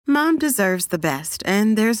Mom deserves the best,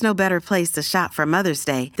 and there's no better place to shop for Mother's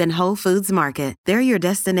Day than Whole Foods Market. They're your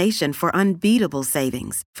destination for unbeatable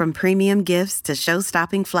savings, from premium gifts to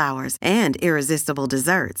show-stopping flowers and irresistible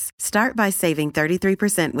desserts. Start by saving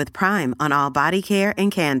 33% with Prime on all body care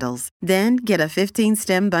and candles. Then get a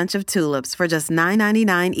 15-stem bunch of tulips for just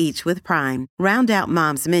 $9.99 each with Prime. Round out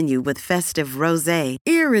Mom's menu with festive rosé,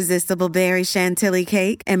 irresistible berry chantilly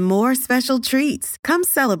cake, and more special treats. Come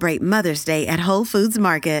celebrate Mother's Day at Whole Foods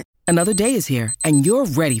Market. Another day is here, and you're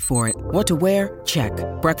ready for it. What to wear? Check.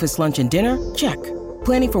 Breakfast, lunch, and dinner? Check.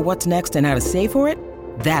 Planning for what's next and how to save for it?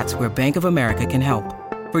 That's where Bank of America can help.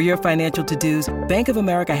 For your financial to-dos, Bank of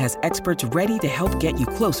America has experts ready to help get you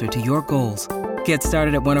closer to your goals. Get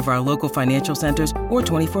started at one of our local financial centers or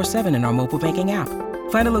 24/7 in our mobile banking app.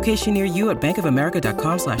 Find a location near you at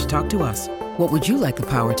bankofamerica.com/talktous. What would you like the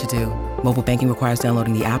power to do? Mobile banking requires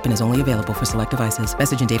downloading the app and is only available for select devices.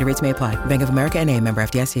 Message and data rates may apply. Bank of America N.A., member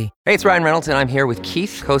FDIC. Hey, it's Ryan Reynolds, and I'm here with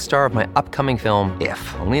Keith, co-star of my upcoming film,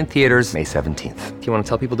 If, only in theaters May 17th. Do you want to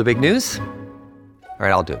tell people the big news? All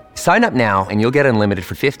right, I'll do it. Sign up now and you'll get unlimited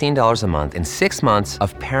for $15 a month and 6 months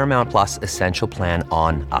of Paramount Plus Essential Plan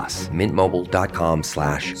on us.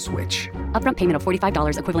 MintMobile.com/switch. Upfront payment of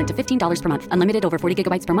 $45 equivalent to $15 per month. Unlimited over 40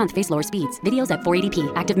 gigabytes per month. Face lower speeds. Videos at 480p.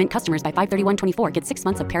 Active Mint customers by 531.24 get 6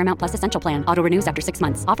 months of Paramount Plus Essential Plan. Auto renews after 6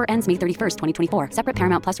 months. Offer ends May 31st, 2024. Separate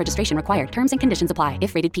Paramount Plus registration required. Terms and conditions apply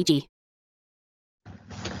if rated PG.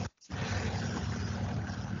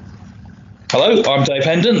 Hello, I'm Dave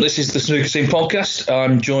Hendon. This is the Snooker Scene Podcast.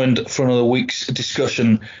 I'm joined for another week's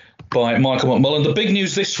discussion by Michael McMullen. The big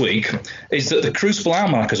news this week is that the Crucible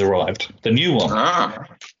Almanac has arrived, the new one.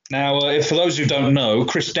 Now, for those who don't know,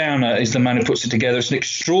 Chris Downer is the man who puts it together. It's an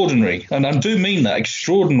extraordinary, and I do mean that,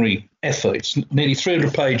 extraordinary effort. It's nearly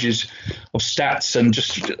 300 pages of stats, and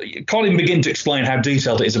just you can't even begin to explain how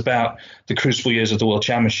detailed it is about the Crucible years of the World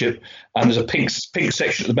Championship. And there's a pink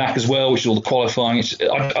section at the back as well, which is all the qualifying.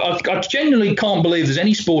 I genuinely can't believe there's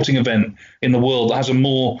any sporting event in the world that has a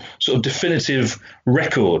more sort of definitive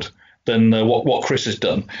record than what Chris has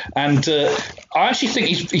done. And I actually think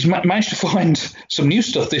he's managed to find some new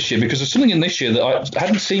stuff this year, because there's something in this year that I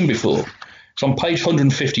hadn't seen before. It's on page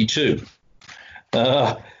 152.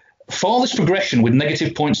 Farthest progression with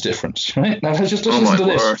negative points difference. Right? Now, just listen to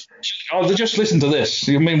this. Just listen to this.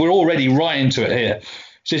 I mean, we're already right into it here. It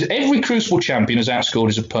says, every Crucible champion has outscored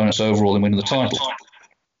his opponents overall in winning the title.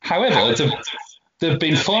 However, there have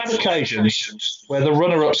been 5 occasions where the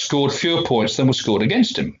runner-up scored fewer points than were scored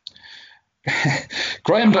against him.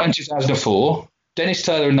 Graham Bell in 2004, Dennis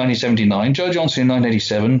Taylor in 1979, Joe Johnson in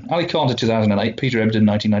 1987, Ali Carter 2008, Peter Ebdon in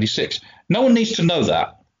 1996. No one needs to know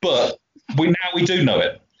that, but we do know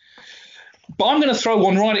it. But I'm going to throw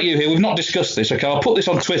one right at you here. We've not discussed this. Okay, I'll put this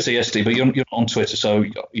on Twitter yesterday, but you're not on Twitter, so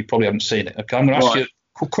you probably haven't seen it. Okay, I'm going to ask you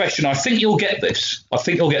a question. I think you'll get this. I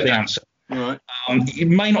think you'll get the answer. Right. It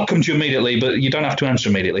may not come to you immediately, but you don't have to answer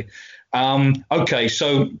immediately. Okay,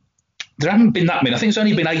 so there haven't been that many. I think there's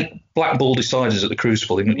only been 8 black ball deciders at the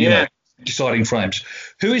Crucible in deciding frames.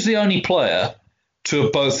 Who is the only player to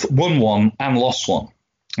have both won one and lost one?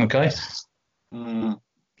 Okay. Oh,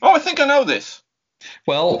 I think I know this.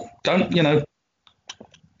 Well,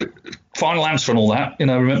 final answer and all that.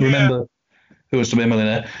 Remember who was to be a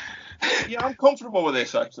millionaire. Yeah, I'm comfortable with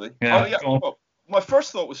this, actually. Yeah, well, my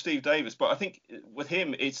first thought was Steve Davis, but I think with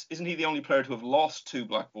him, isn't he the only player to have lost 2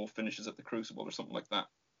 black ball finishes at the Crucible or something like that?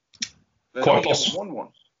 Quite possible. Won one.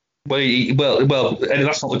 Well,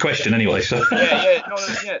 that's not the question anyway. So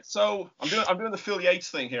So I'm doing the Phil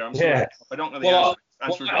Yates thing here. I'm sorry. I don't know the answer.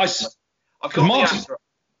 I've got the answer.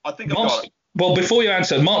 I think I've got it. Well, before you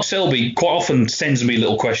answer, Mark Selby quite often sends me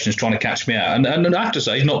little questions trying to catch me out, and I have to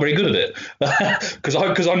say he's not very good at it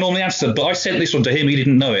because I normally answer them. But I sent this one to him; he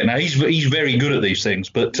didn't know it. Now he's very good at these things.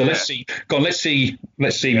 But let's see. Go on, let's see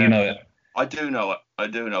if you know it. I do know it.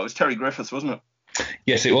 It's Terry Griffiths, wasn't it?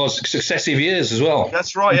 Yes, it was. Successive years as well.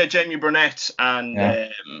 That's right. Yeah, Jamie Burnett and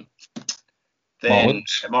then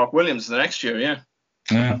Mark Williams the next year. Yeah.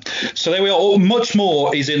 Yeah. So there we are. Much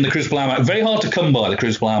more is in the Crucible Almanac. Very hard to come by, the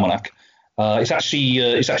Crucible Almanac. It's actually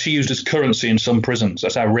used as currency in some prisons.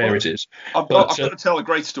 That's how rare it is. I've got to tell a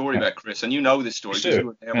great story about Chris, and you know this story because you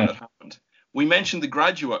were there when it happened. We mentioned the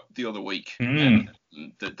Graduate the other week.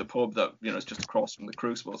 The pub that is just across from the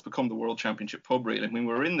Crucible. It's become the World Championship pub, really. And when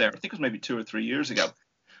we were in there, I think it was maybe 2 or 3 years ago.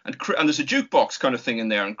 And there's a jukebox kind of thing in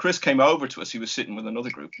there. And Chris came over to us. He was sitting with another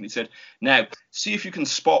group. And he said, now, see if you can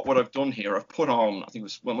spot what I've done here. I've put on, I think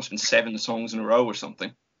it must have been 7 songs in a row or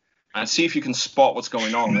something. And see if you can spot what's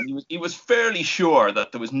going on. And he was fairly sure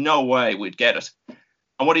that there was no way we'd get it.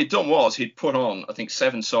 And what he'd done was he'd put on, I think,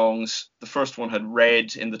 7 songs. The first one had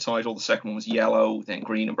red in the title. The second one was yellow, then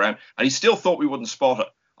green and brown. And he still thought we wouldn't spot it.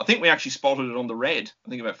 I think we actually spotted it on the red. I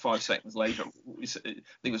think about 5 seconds later. I think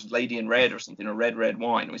it was Lady in Red or something, or Red, Red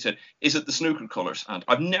Wine. And we said, is it the snooker colours? And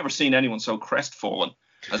I've never seen anyone so crestfallen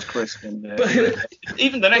as Chris.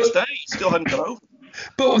 Even the next day, he still hadn't got over it.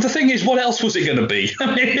 But the thing is, what else was it going to be?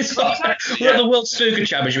 I mean, it's like we're at the World Snooker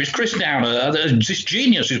Championship. It's Chris Downer, this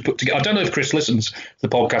genius who's put together. I don't know if Chris listens to the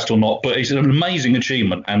podcast or not, but it's an amazing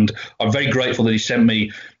achievement, and I'm very grateful that he sent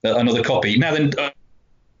me another copy. Now then, I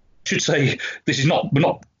should say we're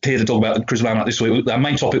not here to talk about the Chris Blau this week. Our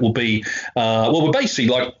main topic will be, we're basically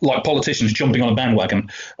like politicians jumping on a bandwagon,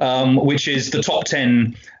 which is the top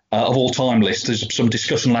 10 of all time list. There's some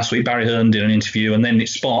discussion last week. Barry Hearn did an interview, and then it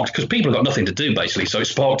sparked, because people have got nothing to do basically, so it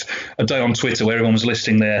sparked a day on Twitter where everyone was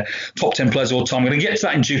listing their top 10 players of all time. We're going to get to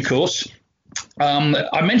that in due course.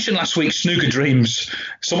 I mentioned last week Snooker Dreams.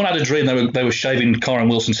 Someone had a dream they were shaving Kyren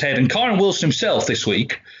Wilson's head, and Kyren Wilson himself this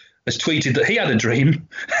week has tweeted that he had a dream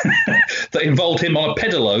that involved him on a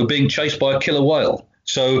pedalo being chased by a killer whale.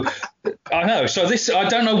 So I know. So I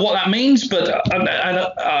don't know what that means, but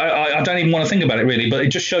I don't even want to think about it really. But it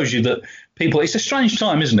just shows you that people. It's a strange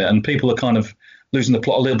time, isn't it? And people are kind of losing the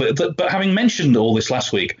plot a little bit. But having mentioned all this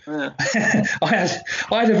last week, I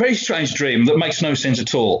had a very strange dream that makes no sense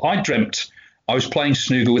at all. I dreamt I was playing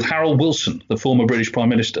snooker with Harold Wilson, the former British Prime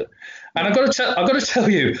Minister, and I've got to tell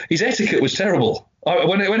you, his etiquette was terrible.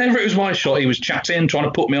 Whenever it was my shot, he was chatting, trying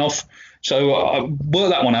to put me off. So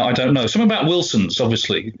work that one out. I don't know. Something about Wilson's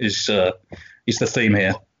obviously is the theme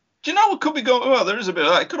here. Do you know what could be going? Well, there is a bit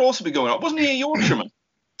of that. It could also be going on. Wasn't he a Yorkshireman?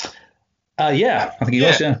 Yeah, I think he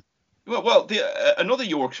was. Yeah. Well, another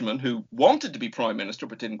Yorkshireman who wanted to be Prime Minister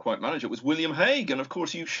but didn't quite manage it was William Hague, and of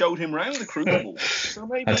course you showed him round the Crucible. So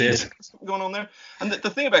maybe I did. Something going on there. And the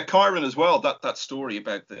thing about Kyren as well, that story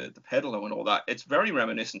about the pedalo and all that, it's very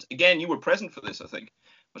reminiscent. Again, you were present for this, I think.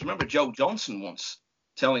 But remember Joe Johnson once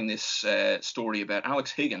telling this story about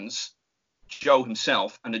Alex Higgins, Joe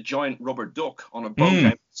himself, and a giant rubber duck on a boat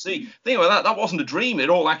out to sea. Think about that wasn't a dream. It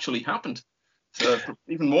all actually happened. So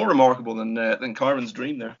even more remarkable than Kyren's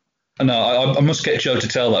dream there. No, I must get Joe to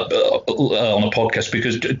tell that on a podcast,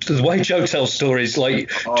 because the way Joe tells stories, like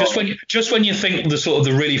just when you think the sort of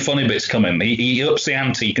the really funny bits come in, he ups the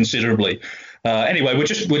ante considerably. Anyway, we're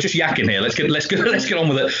just yakking here. Let's get on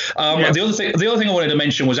with it. The other thing I wanted to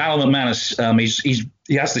mention was Alan McManus.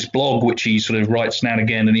 He has this blog which he sort of writes now and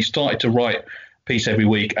again, and he started to write a piece every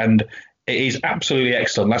week, and it is absolutely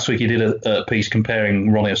excellent. Last week he did a piece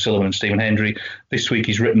comparing Ronnie O'Sullivan and Stephen Hendry. This week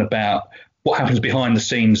he's written about what happens behind the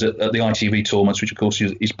scenes at the ITV tournaments, which of course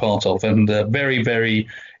he's part of, and very, very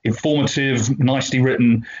informative, nicely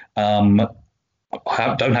written.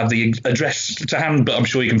 I don't have the address to hand, but I'm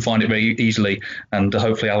sure you can find it very easily, and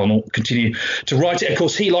hopefully Alan will continue to write it. Of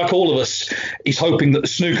course, he, like all of us, is hoping that the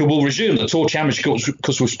snooker will resume. The Tour Championship,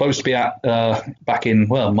 because we're supposed to be at back in,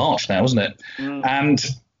 March now, wasn't it? And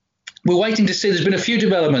we're waiting to see. There's been a few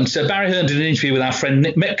developments. Barry Hearn did an interview with our friend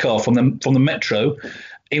Nick Metcalf from the Metro,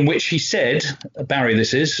 in which he said, Barry,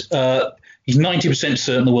 this is, he's 90%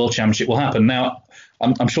 certain the World Championship will happen. Now,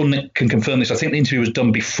 I'm sure Nick can confirm this. I think the interview was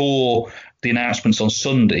done before the announcements on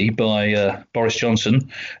Sunday by Boris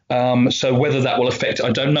Johnson. So whether that will affect it,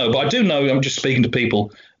 I don't know. But I do know, I'm just speaking to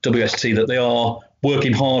people, WST, that they are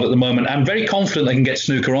working hard at the moment and very confident they can get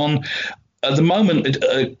snooker on. At the moment,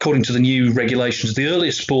 according to the new regulations, the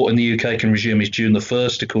earliest sport in the UK can resume is June the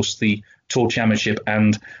 1st. Of course, the Tour Championship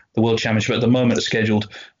and the World Championship at the moment are scheduled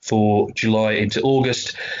for July into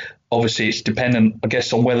August. Obviously, it's dependent, I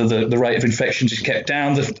guess, on whether the rate of infections is kept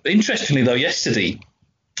down. Interestingly, though, yesterday,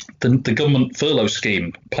 the government furlough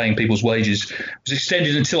scheme, paying people's wages, was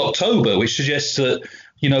extended until October, which suggests that,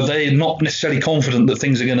 they're not necessarily confident that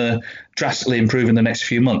things are going to drastically improve in the next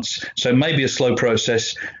few months. So it may be a slow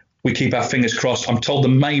process. We keep our fingers crossed. I'm told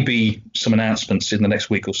there may be some announcements in the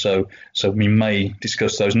next week or so we may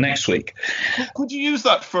discuss those next week. Could you use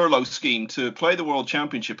that furlough scheme to play the World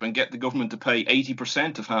Championship and get the government to pay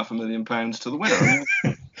 80% of £500,000 to the winner?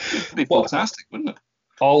 It'd be fantastic, wouldn't it?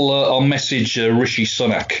 I'll message Rishi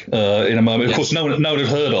Sunak in a moment. Of course, no one had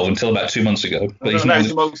heard of until about 2 months ago. But he's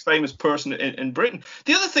the most famous person in Britain.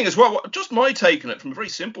 The other thing as well, just my take on it from a very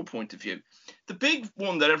simple point of view, the big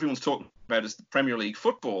one that everyone's talking about is the Premier League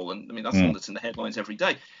football, and I mean that's the one that's in the headlines every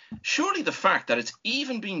day. Surely the fact that it's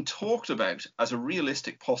even being talked about as a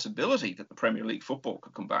realistic possibility that the Premier League football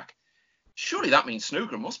could come back, surely that means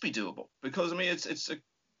snooker must be doable, because I mean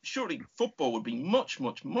surely football would be much,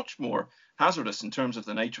 much, much more hazardous in terms of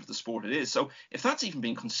the nature of the sport it is. So if that's even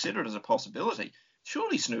being considered as a possibility,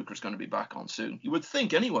 surely snooker's going to be back on soon. You would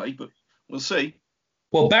think anyway, but we'll see.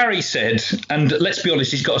 Well, Barry said, and let's be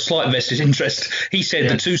honest, he's got a slight vested interest. He said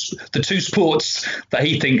the two sports that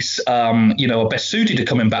he thinks are best suited to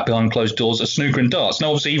coming back behind closed doors are snooker and darts. Now,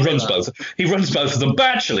 obviously, he runs both. He runs both of them. But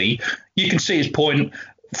actually, you can see his point.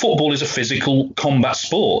 Football is a physical combat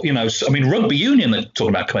sport. Rugby union are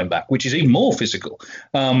talking about coming back, which is even more physical.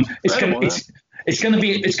 It's going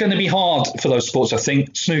to be hard for those sports. I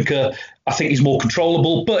think snooker, I think, is more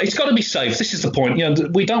controllable, but it's got to be safe. This is the point.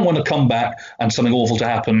 We don't want to come back and something awful to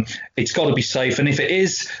happen. It's got to be safe, and if it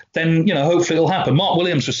is, then hopefully it'll happen. Mark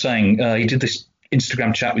Williams was saying he did this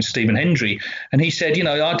Instagram chat with Stephen Hendry, and he said,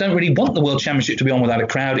 I don't really want the World Championship to be on without a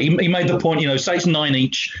crowd. He made the point, say it's 9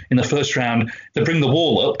 each in the first round, they bring the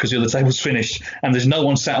wall up because the other table's finished, and there's no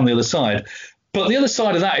one sat on the other side. But the other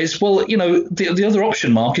side of that is, the other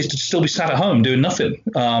option, Mark, is to still be sat at home doing nothing.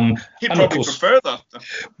 He'd probably prefer that.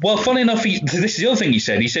 Well, funny enough, this is the other thing he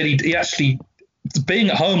said. He said he actually, being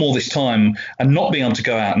at home all this time and not being able to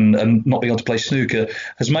go out and not being able to play snooker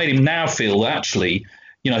has made him now feel that actually,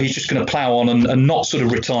 he's just going to plough on and not sort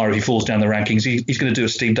of retire if he falls down the rankings. He's going to do a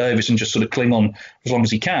Steve Davis and just sort of cling on as long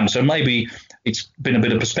as he can. So maybe it's been a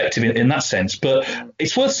bit of perspective in that sense. But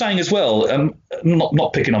it's worth saying as well,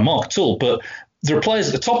 not picking on Mark at all, but there are players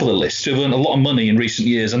at the top of the list who have earned a lot of money in recent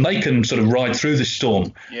years, and they can sort of ride through this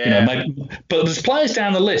storm. Yeah. But there's players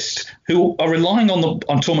down the list who are relying on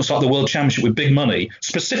tournaments like the World Championship with big money,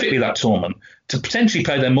 specifically that tournament, to potentially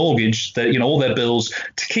pay their mortgage, all their bills,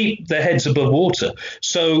 to keep their heads above water.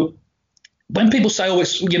 So when people say, it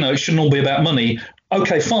shouldn't all be about money,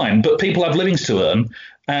 okay, fine, but people have livings to earn.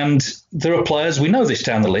 And there are players, we know this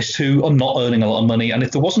down the list, who are not earning a lot of money. And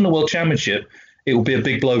if there wasn't a World Championship, it would be a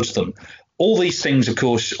big blow to them. All these things, of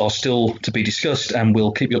course, are still to be discussed, and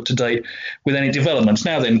we'll keep you up to date with any developments.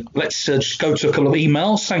 Now then, let's just go to a couple of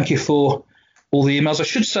emails. Thank you for all the emails. I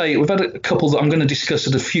should say we've had a couple that I'm going to discuss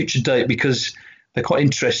at a future date because they're quite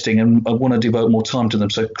interesting and I want to devote more time to them.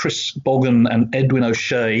 So Chris Bogan and Edwin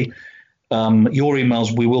O'Shea, your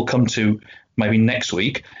emails we will come to maybe next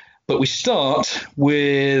week. But we start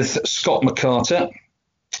with Scott McCarter.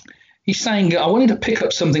 He's saying, I wanted to pick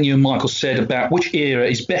up something you and Michael said about which era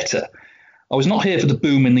is better. I was not here for the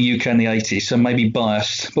boom in the UK in the 80s, so maybe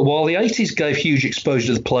biased. But while the 80s gave huge exposure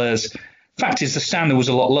to the players, fact is the standard was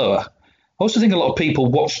a lot lower. I also think a lot of people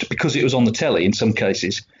watched because it was on the telly in some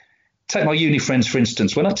cases. Take my uni friends, for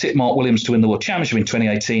instance. When I tipped Mark Williams to win the World Championship in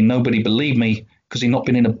 2018, nobody believed me because he'd not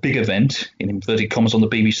been in a big event, in inverted commas, on the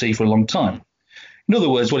BBC for a long time. In other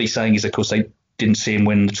words, what he's saying is, of course, they didn't see him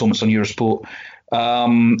win the tournaments on Eurosport.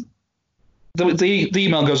 The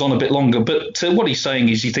email goes on a bit longer, but what he's saying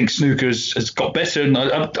is he thinks snooker has got better, and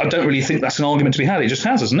I don't really think that's an argument to be had. It just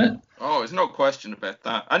has, hasn't it? Oh, there's no question about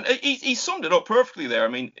that. And he summed it up perfectly there. I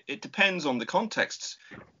mean, it depends on the context.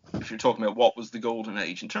 If you're talking about what was the golden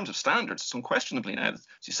age, in terms of standards, it's unquestionably now, as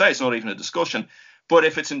you say, it's not even a discussion. But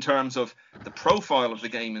if it's in terms of the profile of the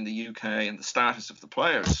game in the UK and the status of the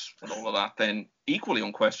players and all of that, then equally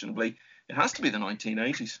unquestionably, it has to be the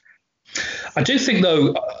 1980s. I do think,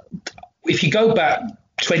 though, if you go back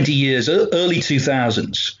 20 years, early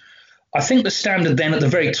 2000s, I think the standard then at the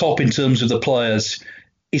very top in terms of the players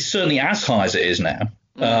is certainly as high as it is now.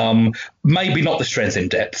 Maybe not the strength in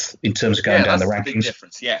depth in terms of going down the rankings. Big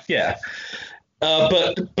difference, yeah.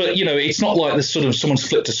 But it's not like there's sort of someone's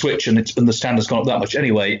flipped a switch and the standard's gone up that much.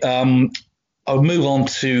 Anyway, I'll move on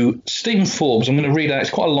to Stephen Forbes. I'm going to read out. It's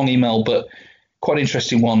quite a long email, but quite an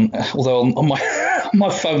interesting one. Although on my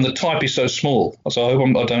phone the type is so small, so I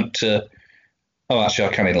hope I don't. Actually,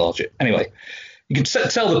 I can enlarge it. Anyway, you can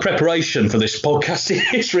tell the preparation for this podcast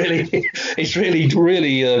it's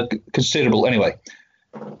really considerable. Anyway,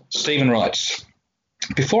 Stephen writes,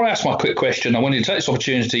 before I ask my quick question, I wanted to take this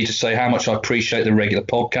opportunity to say how much I appreciate the regular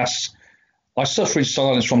podcasts. I suffer in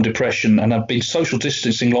silence from depression and have been social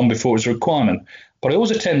distancing long before it was a requirement, but I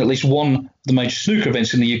always attend at least one of the major snooker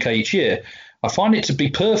events in the UK each year. I find it to be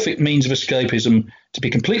perfect means of escapism, to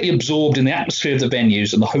be completely absorbed in the atmosphere of the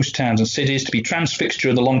venues and the host towns and cities, to be transfixed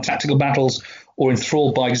during the long tactical battles or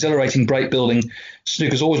enthralled by exhilarating break building.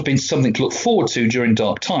 Snooker's always been something to look forward to during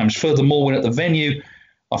dark times. Furthermore, when at the venue,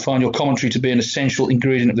 I find your commentary to be an essential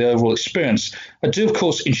ingredient of the overall experience. I do, of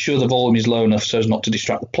course, ensure the volume is low enough so as not to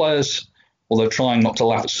distract the players, although trying not to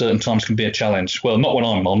laugh at certain times can be a challenge. Well, not when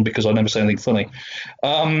I'm on, because I never say anything funny.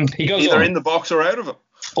 He goes Either on. in the box or out of it.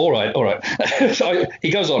 All right. So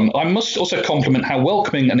he goes on. I must also compliment how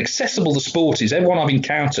welcoming and accessible the sport is. Everyone I've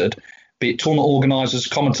encountered, be it tournament organisers,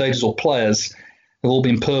 commentators or players, have all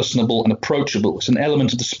been personable and approachable. It's an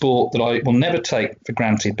element of the sport that I will never take for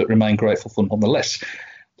granted, but remain grateful for nonetheless.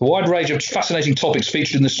 The wide range of fascinating topics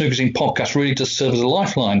featured in the Snooker Scene podcast really does serve as a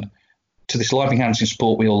lifeline to this life-enhancing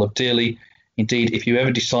sport we all love dearly. Indeed, if you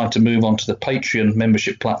ever decide to move on to the Patreon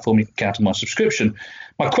membership platform, you can count on my subscription.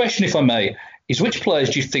 My question, if I may, is which players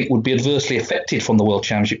do you think would be adversely affected from the World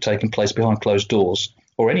Championship taking place behind closed doors,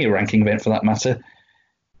 or any ranking event for that matter,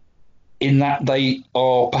 in that they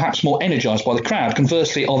are perhaps more energised by the crowd?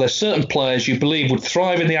 Conversely, are there certain players you believe would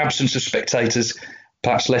thrive in the absence of spectators,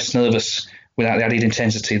 perhaps less nervous without the added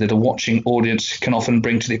intensity that a watching audience can often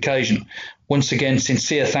bring to the occasion? Once again,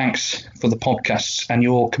 sincere thanks for the podcasts and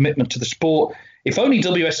your commitment to the sport. If only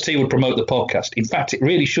WST would promote the podcast. In fact, it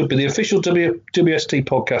really should be the official WST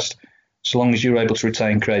podcast, so long as you're able to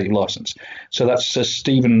retain creative license. So that's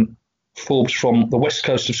Stephen Forbes from the west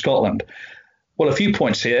coast of Scotland. Well, a few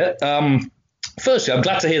points here. Firstly, I'm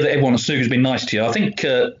glad to hear that everyone at snooker has been nice to you. I think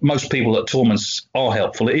most people at tournaments are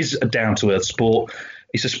helpful. It is a down-to-earth sport.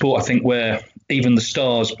 It's a sport, I think, where even the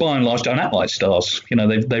stars, by and large, don't act like stars. You know,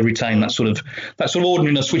 they retain that sort of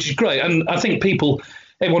ordinariness, which is great. And I think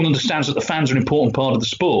everyone understands that the fans are an important part of the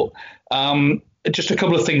sport. Just a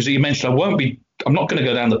couple of things that you mentioned. I'm not going to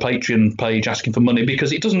go down the Patreon page asking for money,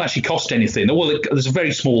 because it doesn't actually cost anything. Well, there's a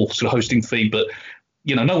very small sort of hosting fee, but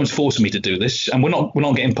you know, no one's forcing me to do this, and we're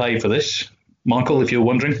not getting paid for this, Michael, if you're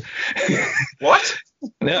wondering. What?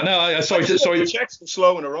 Sorry. The checks are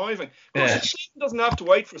slow in arriving. Of course, Yeah. Stephen doesn't have to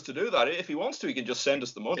wait for us to do that. If he wants to, he can just send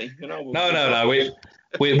us the money. You know. No.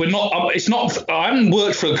 We're not. It's not. I haven't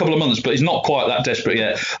worked for a couple of months, but it's not quite that desperate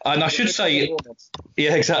yet. And I should say,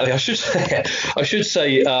 yeah, exactly. I should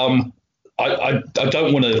say. I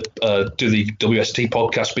don't want to do the WST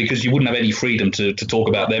podcast, because you wouldn't have any freedom to talk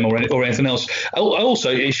about them or anything else. Also,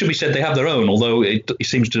 it should be said they have their own, although it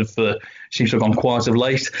seems to have gone quiet of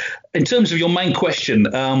late. In terms of your main question,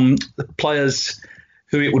 the players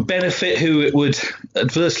who it would benefit, who it would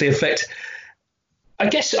adversely affect, I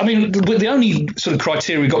guess, I mean, the only sort of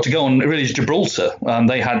criteria we got to go on really is Gibraltar.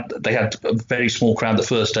 They had a very small crowd the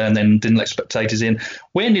first day and then didn't let spectators in.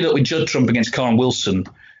 We ended up with Judd Trump against Karen Wilson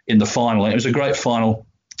in the final. It was a great final.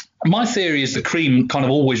 My theory is the cream kind of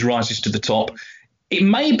always rises to the top. It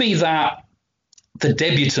may be that the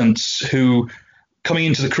debutants who, coming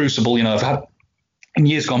into the Crucible, you know, have had, in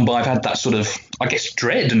years gone by, I've had that sort of, I guess,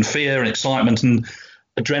 dread and fear and excitement and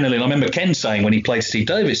adrenaline. I remember Ken saying when he played Steve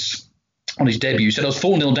Davis on his debut, he said, I was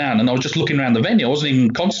 4-0 down and I was just looking around the venue. I wasn't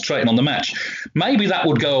even concentrating on the match. Maybe that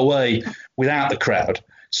would go away without the crowd.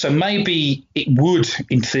 So maybe it would,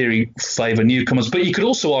 in theory, favour newcomers. But you could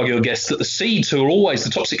also argue, I guess, that the seeds the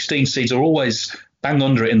top 16 seeds are always bang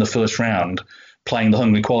under it in the first round, playing the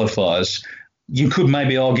hungry qualifiers. You could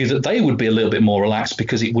maybe argue that they would be a little bit more relaxed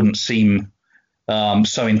because it wouldn't seem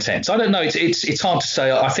so intense. I don't know. It's hard to say.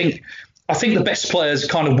 I think the best players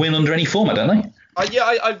kind of win under any format, don't they?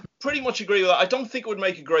 I pretty much agree with that. I don't think it would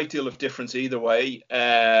make a great deal of difference either way.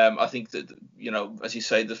 I think that, you know, as you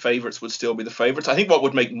say, the favourites would still be the favourites. I think what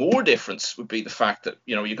would make more difference would be the fact that,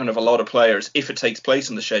 you know, you're going to have a lot of players, if it takes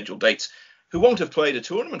place in the scheduled dates, who won't have played a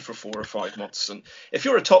tournament for 4 or 5 months. And if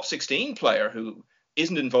you're a top 16 player who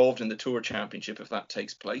isn't involved in the Tour Championship, if that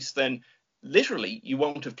takes place, then literally you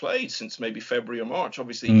won't have played since maybe February or March.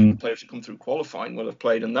 Obviously, players who come through qualifying will have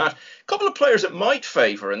played in that. A couple of players it might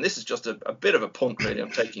favour, and this is just a bit of a punt really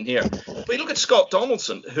I'm taking here, but you look at Scott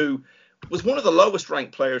Donaldson, who was one of the lowest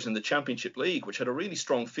ranked players in the Championship League, which had a really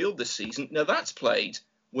strong field this season. Now that's played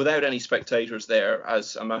without any spectators there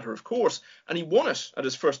as a matter of course, and he won it at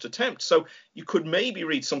his first attempt. So you could maybe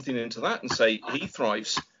read something into that and say he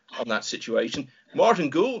thrives on that situation. Martin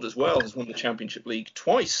Gould as well has won the Championship League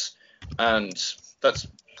twice, and that's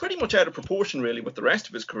pretty much out of proportion really with the rest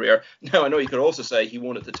of his career. Now I know you could also say he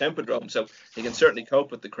won at the Tempodrome, so he can certainly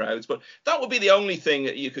cope with the crowds, but that would be the only thing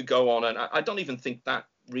that you could go on, and I don't even think that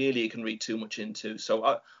really you can read too much into.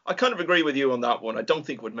 So I kind of agree with you on that one. I don't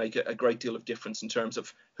think it would make a great deal of difference in terms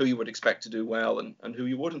of who you would expect to do well and who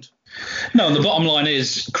you wouldn't. No, and the bottom line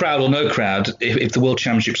is, crowd or no crowd, if the World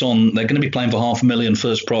Championship's on, they're going to be playing for $500,000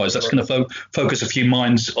 first prize. That's going to focus a few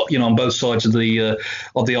minds, you know, on both sides of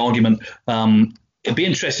the argument. It'd be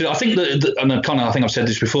interesting. I think I think I've said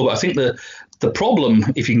this before, but I think that the problem,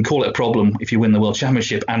 if you can call it a problem, if you win the World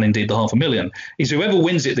Championship and indeed the $500,000, is whoever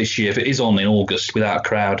wins it this year, if it is on in August without a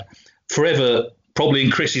crowd, forever, probably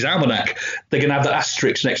in Chris's almanac, they're going to have the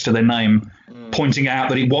asterisk next to their name pointing out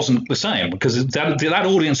that it wasn't the same, because that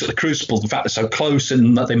audience at the Crucible, the fact they're so close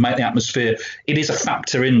and that they make the atmosphere, it is a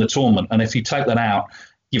factor in the tournament. And if you take that out,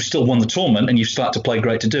 you've still won the tournament and you've started to play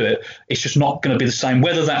great to do it. It's just not going to be the same.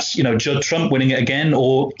 Whether that's, you know, Judd Trump winning it again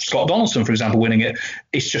or Scott Donaldson, for example, winning it,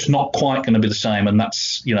 it's just not quite going to be the same. And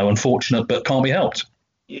that's, you know, unfortunate, but can't be helped.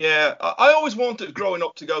 Yeah, I always wanted growing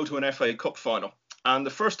up to go to an FA Cup final. And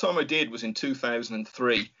the first time I did was in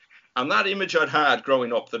 2003. And that image I'd had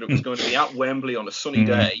growing up that it was going to be at Wembley on a sunny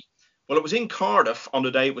day Well, it was in Cardiff on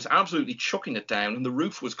the day it was absolutely chucking it down and the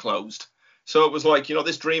roof was closed. So it was like,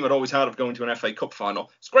 this dream I'd always had of going to an FA Cup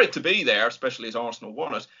final. It's great to be there, especially as Arsenal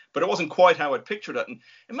won it, but it wasn't quite how I'd pictured it. And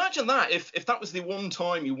imagine that, if that was the one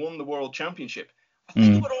time you won the World Championship, I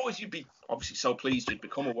think you'd be obviously so pleased you'd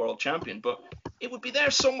become a world champion, but it would be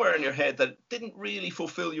there somewhere in your head that it didn't really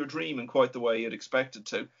fulfill your dream in quite the way you'd expected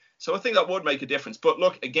to. So I think that would make a difference. But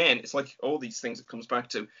look, again, it's like all these things it comes back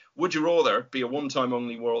to. Would you rather be a one-time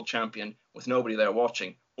only world champion with nobody there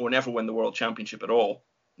watching, or never win the World Championship at all?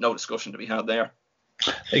 No discussion to be had there.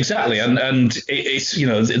 Exactly, and it's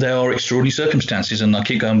there are extraordinary circumstances, and I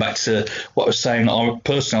keep going back to what I was saying. I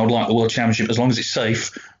would like the World Championship as long as it's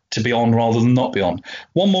safe to be on rather than not be on.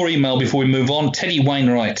 One more email before we move on. Teddy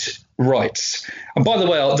Wainwright writes, and by the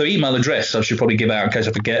way, the email address I should probably give out in case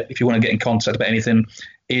I forget, if you want to get in contact about anything,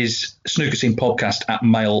 is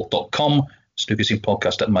snookerscenepodcast@mail.com,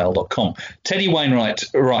 snookerscenepodcast@mail.com. Teddy Wainwright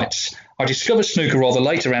writes, I discovered snooker rather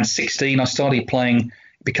late, around 16. I started playing, it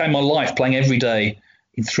became my life, playing every day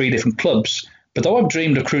in 3 different clubs. But though I've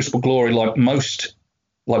dreamed of Crucible glory like most,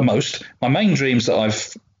 my main dreams that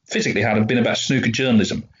I've physically had have been about snooker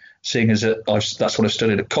journalism, seeing as that's what I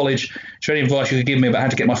studied at college. Is there any advice you could give me about how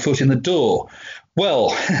to get my foot in the door?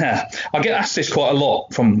 Well, I get asked this quite a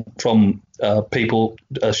lot from people,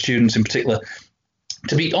 students in particular.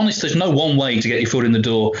 To be honest, there's no one way to get your foot in the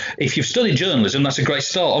door. If you've studied journalism, that's a great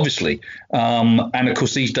start, obviously. And of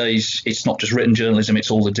course, these days, it's not just written journalism,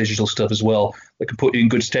 it's all the digital stuff as well that can put you in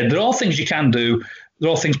good stead. There are things you can do.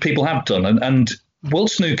 There are things people have done. And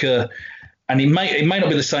World Snooker, and it may not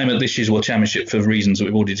be the same at this year's World Championship for reasons that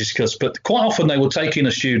we've already discussed, but quite often they will take in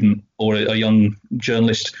a student or a young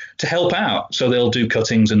journalist to help out. So they'll do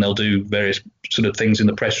cuttings and they'll do various sort of things in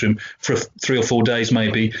the press room for 3 or 4 days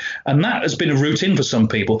maybe. And that has been a routine for some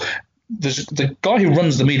people. There's the guy who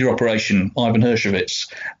runs the media operation, Ivan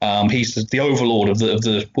Hershevitz. He's the overlord of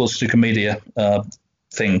the World Snooker Media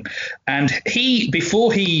thing. And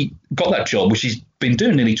before he got that job, which he's been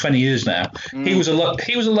doing nearly 20 years now, he was a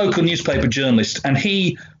local newspaper journalist, and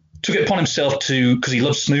he took it upon himself because he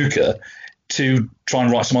loves snooker, to try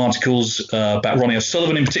and write some articles about Ronnie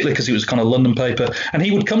O'Sullivan in particular, because he was kind of London paper, and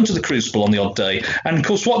he would come to the Crucible on the odd day. And of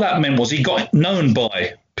course what that meant was he got known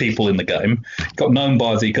by people in the game, got known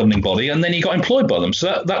by the governing body, and then he got employed by them.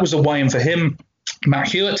 So that was a way in for him. Matt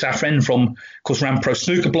Hewitt, our friend from, of course, ran Pro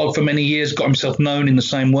Snooker Blog for many years, got himself known in the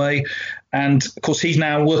same way. And, of course, he's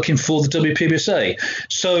now working for the WPBSA.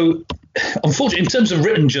 So, unfortunately, in terms of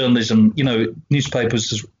written journalism,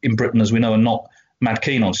 newspapers in Britain, as we know, are not mad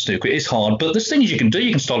keen on snooker. It is hard, but there's things you can do.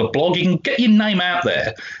 You can start a blog. You can get your name out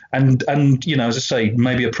there and as I say,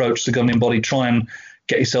 maybe approach the governing body, try and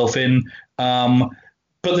get yourself in.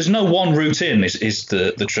 But there's no one route in, is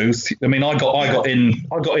the truth. I mean, I got in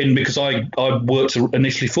because I worked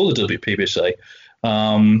initially for the WPBSA.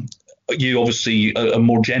 You obviously a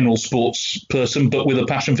more general sports person, but with a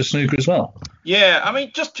passion for snooker as well. Yeah, I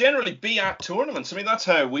mean, just generally be at tournaments. I mean, that's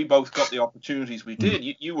how we both got the opportunities we did.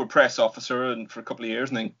 You were press officer and for a couple of years,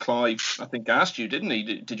 and then Clive, I think, asked you, didn't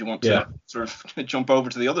he? Did you want to sort of jump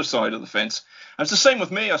over to the other side of the fence? And it's the same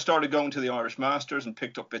with me. I started going to the Irish Masters and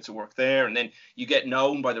picked up bits of work there, and then you get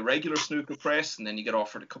known by the regular snooker press, and then you get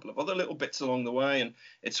offered a couple of other little bits along the way, and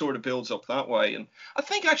it sort of builds up that way. And I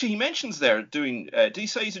think actually he mentions there doing. Did he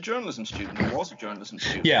say he's a journalism student or was a journalism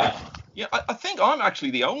student? Yeah. Yeah, I think I'm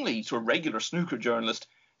actually the only sort of regular snooker journalist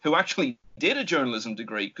who actually did a journalism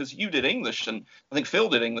degree, because you did English, and I think Phil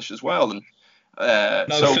did English as well. And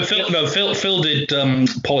Phil did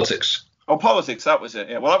politics. Oh, politics, that was it.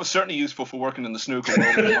 Yeah, well, that was certainly useful for working in the snooker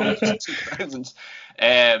world in the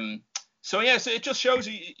 2000s. So it just shows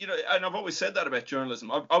you, and I've always said that about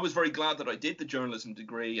journalism. I was very glad that I did the journalism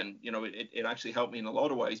degree, and it actually helped me in a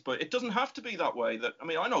lot of ways. But it doesn't have to be that way.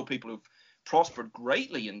 I know people who've prospered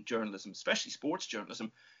greatly in journalism, especially sports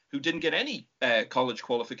journalism, who didn't get any college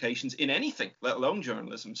qualifications in anything, let alone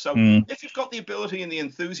journalism. So if you've got the ability and the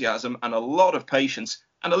enthusiasm and a lot of patience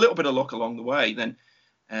and a little bit of luck along the way, then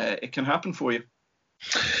it can happen for you.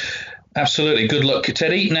 Absolutely. Good luck,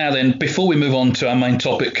 Teddy. Now then, before we move on to our main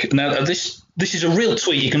topic, now this is a real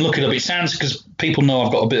tweet. You can look it up. It sounds, because people know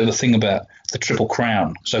I've got a bit of a thing about the Triple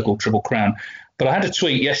Crown, so-called Triple Crown. But I had a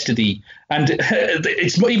tweet yesterday, and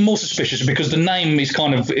it's even more suspicious because the name is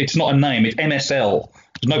it's not a name, it's MSL.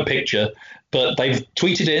 There's no picture, but they've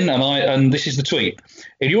tweeted in, and this is the tweet.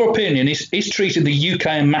 In your opinion, is treating the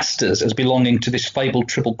UK Masters as belonging to this fabled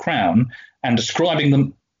Triple Crown and ascribing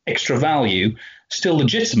them extra value still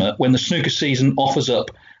legitimate when the snooker season offers up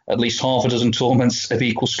at least half a dozen tournaments of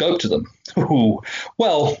equal scope to them? Ooh.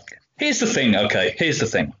 Well, here's the thing.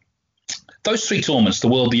 Those 3 tournaments, the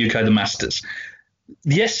World, the UK, the Masters,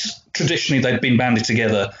 yes, traditionally they've been banded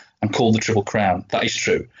together and called the Triple Crown. That is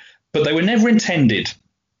true. But they were never intended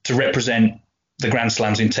to represent the Grand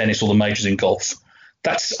Slams in tennis or the majors in golf.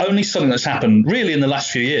 That's only something that's happened really in the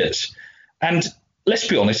last few years. And let's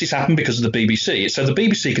be honest, it's happened because of the BBC. So the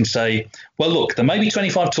BBC can say, well, look, there may be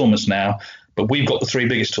 25 tournaments now, but we've got the 3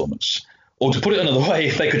 biggest tournaments. Or to put it another way,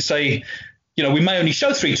 they could say, we may only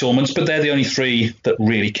show 3 tournaments, but they're the only 3 that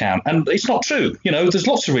really count. And it's not true. There's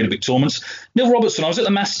lots of really big tournaments. Neil Robertson, I was at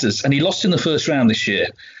the Masters, and he lost in the first round this year,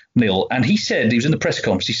 Neil. And he was in the press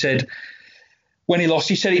conference, he said, when he lost,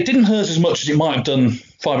 he said it didn't hurt as much as it might have done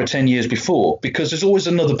 5 or 10 years before, because there's always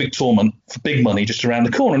another big tournament for big money just around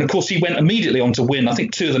the corner. And of course, he went immediately on to win, I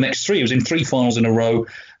think, 2 of the next 3. He was in 3 finals in a row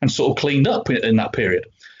and sort of cleaned up in that period.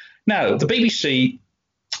 Now, the BBC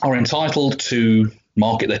are entitled to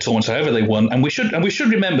market their tournaments however they want, and we should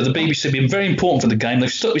remember the BBC have been very important for the game.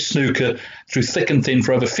 They've stuck with snooker through thick and thin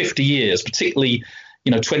for over 50 years, particularly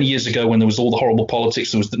 20 years ago when there was all the horrible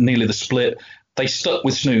politics, there was nearly the split. They stuck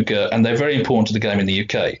with snooker, and they're very important to the game in the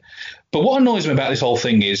UK. But what annoys me about this whole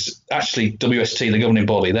thing is actually WST, the governing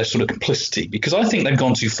body, their sort of complicity, because I think they've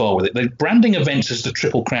gone too far with it. They're branding events as the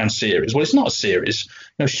Triple Crown Series. Well, it's not a series.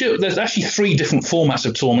 There's actually 3 different formats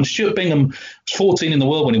of tournaments. Stuart Bingham was 14 in the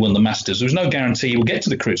world when he won the Masters. There was no guarantee he would get to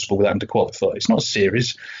the Crucible without him to qualify. It's not a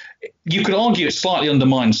series. You could argue it slightly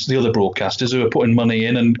undermines the other broadcasters who are putting money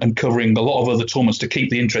in and covering a lot of other tournaments to keep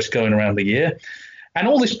the interest going around the year. And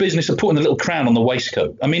all this business of putting a little crown on the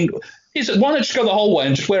waistcoat. I mean, why not just go the whole way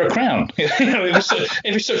and just wear a crown? If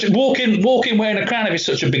it's such a walk in wearing a crown, if it's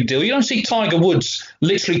such a big deal, you don't see Tiger Woods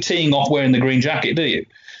literally teeing off wearing the green jacket, do you?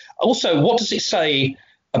 Also, what does it say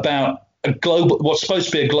about what's supposed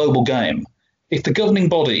to be a global game if the governing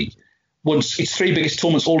body wants its 3 biggest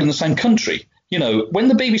tournaments all in the same country? When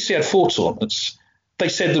the BBC had 4 tournaments, they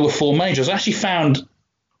said there were 4 majors. I actually found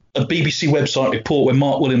a BBC website report when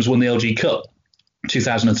Mark Williams won the LG Cup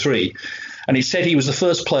 2003, and he said he was the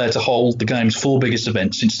first player to hold the game's 4 biggest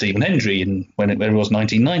events since Stephen Hendry when it was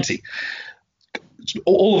 1990.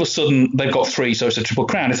 All of a sudden they've got 3, so it's a Triple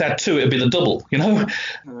Crown. If they had 2, it'd be the double, And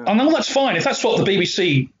all that's fine. If that's what the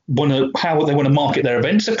BBC how they want to market their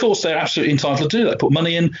events, of course they're absolutely entitled to do that. Put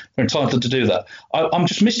money in, they're entitled to do that. I'm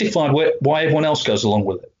just mystified why everyone else goes along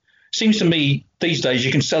with it. Seems to me these days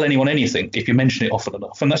you can sell anyone anything if you mention it often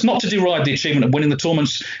enough. And that's not to deride the achievement of winning the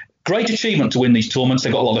tournaments. Great achievement to win these tournaments.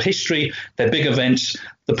 They've got a lot of history. They're big events.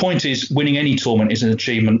 The point is, winning any tournament is an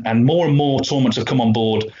achievement, and more tournaments have come on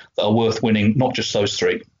board that are worth winning, not just those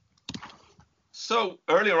 3. So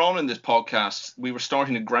earlier on in this podcast, we were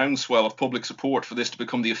starting a groundswell of public support for this to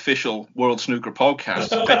become the official World Snooker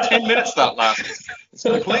podcast. About 10 minutes that lasted. It's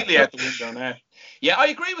completely out the window now. Yeah, I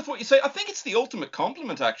agree with what you say. I think it's the ultimate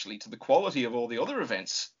compliment, actually, to the quality of all the other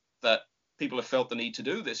events that people have felt the need to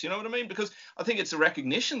do this. You know what I mean? Because I think it's a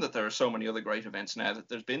recognition that there are so many other great events now that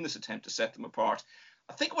there's been this attempt to set them apart.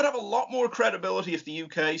 I think it would have a lot more credibility if the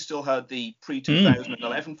UK still had the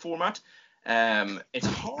pre-2011 format. It's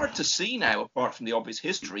hard to see now, apart from the obvious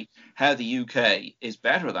history, how the UK is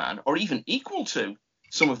better than or even equal to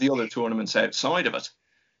some of the other tournaments outside of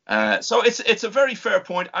it. So it's a very fair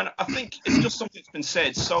point, and I think it's just something that's been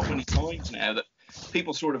said so many times now that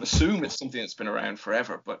people sort of assume it's something that's been around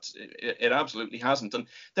forever, but it absolutely hasn't. And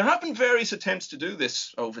there have been various attempts to do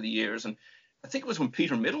this over the years, and I think it was when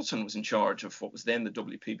Peter Middleton was in charge of what was then the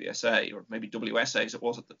WPBSA, or maybe WSA as it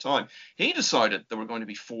was at the time. He decided there were going to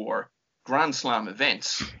be 4 Grand Slam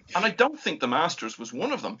events, and I don't think the Masters was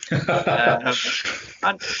one of them. And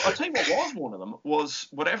I'll tell you what was one of them was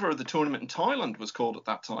whatever the tournament in Thailand was called at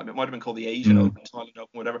that time. It might have been called the Asian Open, Thailand Open,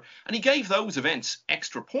 whatever. And he gave those events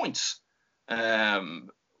extra points.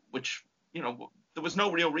 Which, there was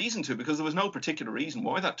no real reason to, because there was no particular reason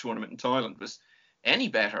why that tournament in Thailand was any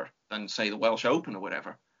better than, say, the Welsh Open or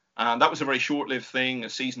whatever. And that was a very short-lived thing. A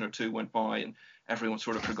season or 2 went by and everyone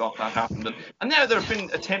sort of forgot that happened. And now there have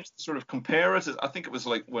been attempts to sort of compare it. I think it was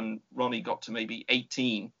like when Ronnie got to maybe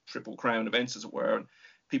 18 Triple Crown events, as it were, and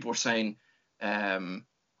people were saying,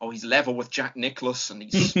 he's level with Jack Nicklaus, and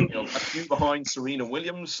he's a few behind Serena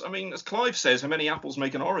Williams. I mean, as Clive says, how many apples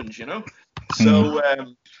make an orange, So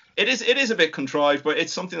it is a bit contrived, but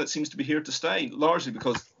it's something that seems to be here to stay, largely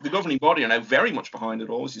because the governing body are now very much behind it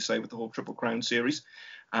all, as you say, with the whole Triple Crown series.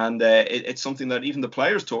 And it's something that even the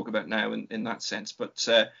players talk about now in that sense. But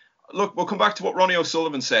look, we'll come back to what Ronnie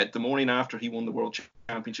O'Sullivan said the morning after he won the World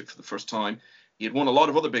Championship for the first time. He had won a lot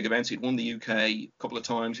of other big events. He'd won the UK a couple of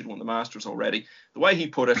times. He'd won the Masters already. The way he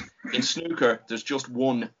put it, in snooker, there's just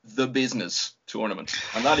one The Business tournament.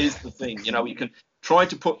 And that is the thing. You can try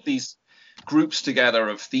to put these groups together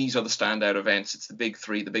of these are the standout events. It's the big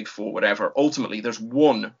three, the big four, whatever. Ultimately, there's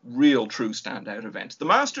one real true standout event. The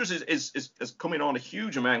Masters is coming on a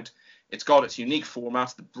huge amount. It's got its unique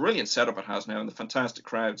format, the brilliant setup it has now, and the fantastic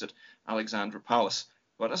crowds at Alexandra Palace.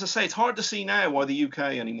 But as I say, it's hard to see now why the UK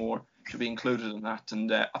anymore should be included in that.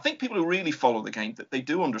 And I think people who really follow the game, that they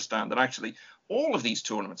do understand that actually all of these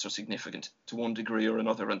tournaments are significant to one degree or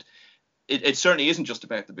another. And it certainly isn't just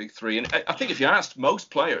about the big three. And I think if you asked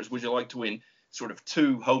most players, would you like to win sort of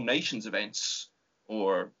 2 home nations events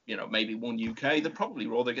or, maybe one UK, they'd probably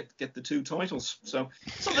rather get the 2 titles. So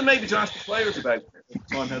something maybe to ask the players about at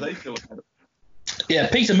the time, how they feel about it. Yeah,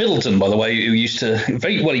 Peter Middleton, by the way, who used to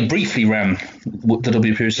he briefly ran the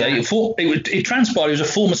WPSA. Yeah. It transpired he was a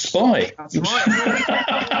former spy. That's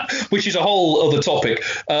right. Which is a whole other topic.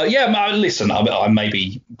 Listen, I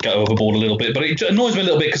maybe go overboard a little bit, but it annoys me a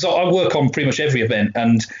little bit because I work on pretty much every event,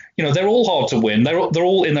 and they're all hard to win. They're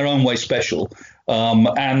all in their own way special.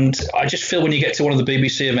 And I just feel when you get to one of the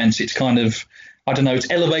BBC events, it's kind of, I don't know, it's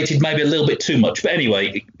elevated maybe a little bit too much. But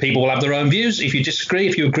anyway, people will have their own views. If you disagree,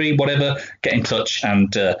 if you agree, whatever, get in touch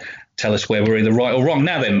and tell us where we're either right or wrong.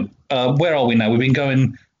 Now then, where are we now? We've been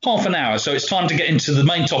going half an hour, so it's time to get into the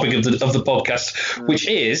main topic of the podcast, which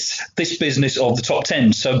is this business of the top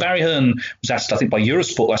 10. So Barry Hearn was asked, I think, by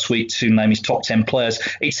Eurosport last week to name his top 10 players.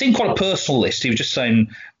 It seemed quite a personal list. He was just saying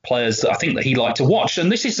players that I think that he liked to watch.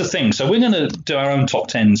 And this is the thing. So we're going to do our own top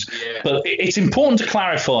 10s. Yeah. But it's important to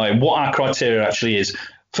clarify what our criteria actually is.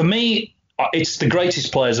 For me, it's the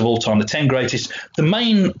greatest players of all time, the 10 greatest. The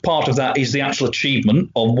main part of that is the actual achievement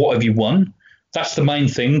of what have you won. That's the main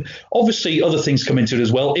thing. Obviously, other things come into it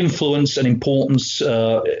as well. Influence and importance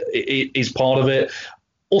is part of it.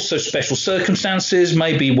 Also, special circumstances,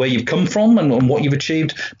 maybe where you've come from and what you've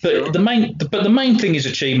achieved. But the main thing is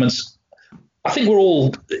achievements. I think we're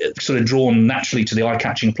all sort of drawn naturally to the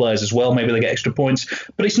eye-catching players as well. Maybe they get extra points,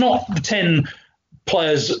 but it's not the 10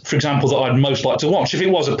 players, for example, that I'd most like to watch. If it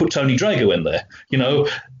was, I'd put Tony Drago in there.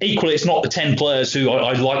 Equally, it's not the 10 players who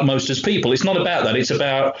I like most as people. It's not about that. It's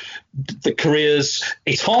about the careers.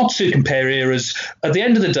 It's hard to compare eras. At the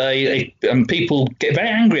end of the day, people get very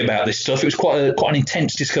angry about this stuff. It was quite an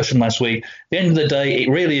intense discussion last week. At the end of the day, it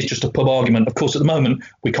really is just a pub argument. Of course, at the moment,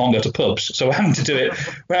 we can't go to pubs, so we're having to do it.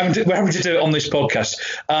 We're having to do it on this podcast.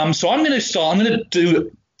 So I'm going to start. I'm going to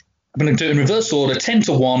do it in reverse order, 10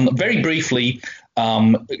 to 1, very briefly.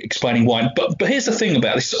 Explaining why. But here's the thing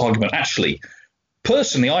about this argument. Actually,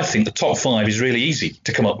 personally, I think the top 5 is really easy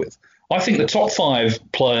to come up with. I think the top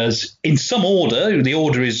 5 players in some order, the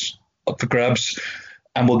order is up for grabs,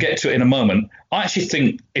 and we'll get to it in a moment. I actually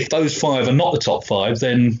think if those 5 are not the top 5,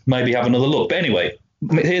 then maybe have another look. But anyway,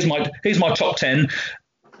 here's my top 10.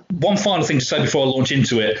 One final thing to say before I launch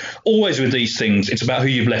into it. Always with these things, it's about who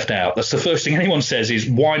you've left out. That's the first thing anyone says is,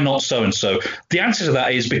 why not so-and-so? The answer to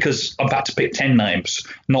that is because I'm about to pick 10 names,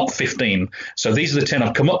 not 15. So these are the 10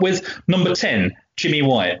 I've come up with. Number 10, Jimmy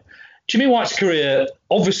White. Jimmy White's career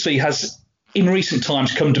obviously has, in recent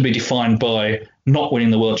times, come to be defined by not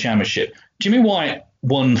winning the World Championship. Jimmy White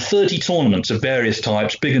won 30 tournaments of various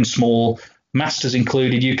types, big and small, Masters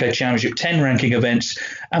included, UK Championship, 10 ranking events.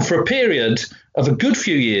 And for a period of a good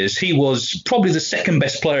few years, he was probably the second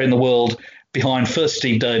best player in the world behind first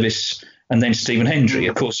Steve Davis and then Stephen Hendry,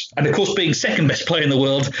 of course. And of course, being second best player in the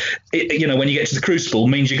world, when you get to the Crucible,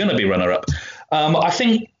 means you're going to be runner-up. I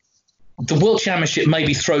think the World Championship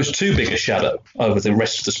maybe throws too big a shadow over the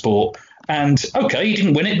rest of the sport. And okay, he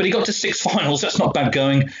didn't win it, but he got to 6 finals. That's not bad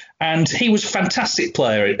going. And he was a fantastic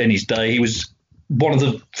player in his day. He was one of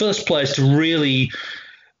the first players to really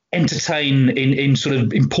entertain in sort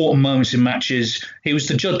of important moments in matches. He was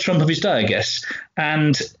the Judd Trump of his day, I guess.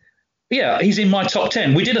 And yeah, he's in my top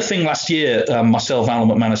 10. We did a thing last year, myself, Alan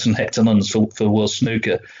McManus and Hector Nuns for World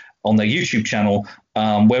Snooker on their YouTube channel,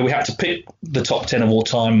 where we had to pick the top 10 of all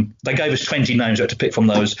time. They gave us 20 names we had to pick from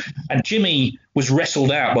those. And Jimmy was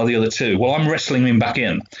wrestled out by the other 2. Well, I'm wrestling him back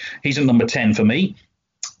in. He's at number 10 for me.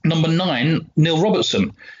 Number 9, Neil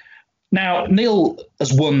Robertson. Now, Neil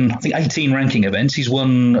has won, I think, 18 ranking events. He's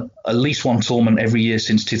won at least one tournament every year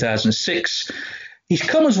since 2006. He's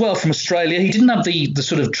come as well from Australia. He didn't have the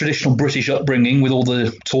sort of traditional British upbringing with all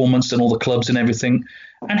the tournaments and all the clubs and everything.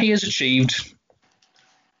 And he has achieved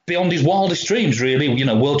beyond his wildest dreams, really.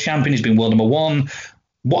 World champion, he's been world number 1.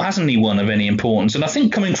 What hasn't he won of any importance? And I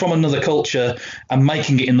think coming from another culture and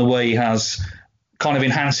making it in the way he has kind of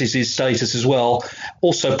enhances his status as well.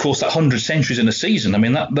 Also, of course, that 100 centuries in a season. I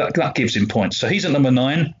mean, that gives him points. So he's at number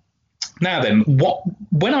 9. Now then,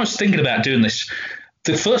 when I was thinking about doing this,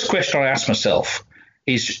 the first question I asked myself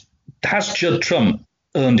is, has Judd Trump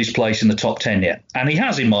earned his place in the top 10 yet? And he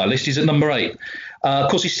has in my list. He's at number 8. Of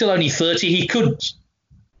course, he's still only 30. He could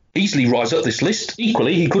easily rise up this list.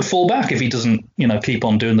 Equally, he could fall back if he doesn't, keep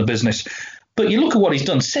on doing the business. But you look at what he's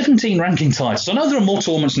done, 17 ranking titles. I know there are more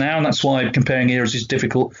tournaments now, and that's why comparing eras is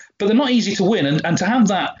difficult, but they're not easy to win. And to have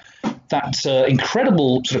that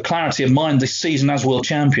incredible sort of clarity of mind this season as world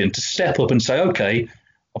champion, to step up and say, okay,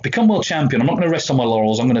 I've become world champion, I'm not going to rest on my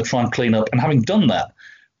laurels, I'm going to try and clean up. And having done that,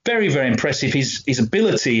 very, very impressive. His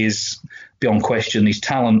ability is beyond question. His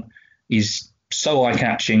talent is so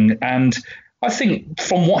eye-catching. And I think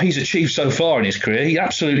from what he's achieved so far in his career, he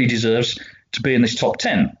absolutely deserves to be in this top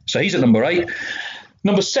 10. So he's at number 8.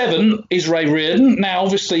 Number 7 is Ray Reardon. Now,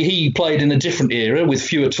 obviously, he played in a different era with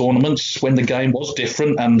fewer tournaments when the game was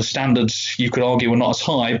different and the standards, you could argue, were not as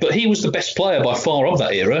high. But he was the best player by far of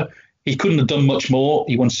that era. He couldn't have done much more.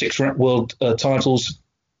 He won 6 world titles.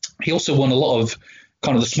 He also won a lot of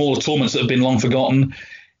kind of the smaller tournaments that have been long forgotten.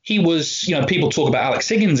 He was, people talk about Alex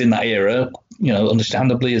Higgins in that era,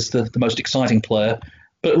 understandably as the most exciting player.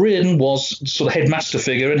 But Reardon was sort of headmaster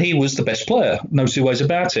figure, and he was the best player, no two ways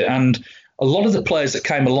about it. And a lot of the players that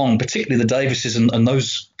came along, particularly the Davises and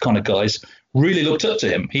those kind of guys, really looked up to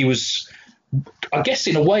him. He was, I guess,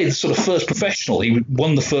 in a way, the sort of first professional. He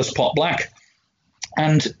won the first pot black.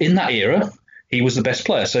 And in that era, he was the best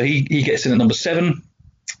player. So he gets in at number 7.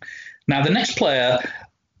 Now, the next player,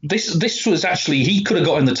 this was actually, he could have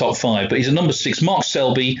got in the top 5, but he's at number 6, Mark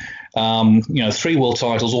Selby. 3 world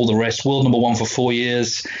titles, all the rest, world number 1 for 4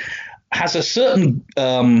 years. Has a certain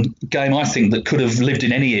game, I think, that could have lived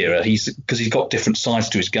in any era. Because he's got different sides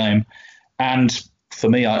to his game. And for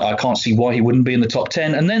me, I can't see why he wouldn't be in the top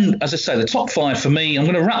 10. And then, as I say, the top 5 for me, I'm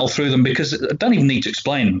going to rattle through them because I don't even need to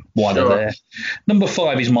explain why they're there. Number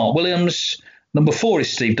 5 is Mark Williams. Number 4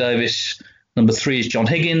 is Steve Davis. Number 3 is John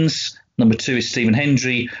Higgins. Number 2 is Stephen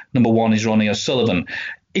Hendry. Number 1 is Ronnie O'Sullivan.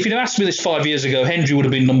 If you'd have asked me this 5 years ago, Hendry would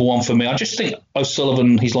have been number 1 for me. I just think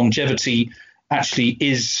O'Sullivan, his longevity, actually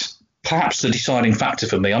is perhaps the deciding factor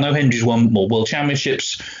for me. I know Hendry's won more world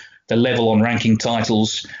championships. They're level on ranking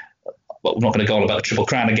titles. Well, we're not going to go on about the Triple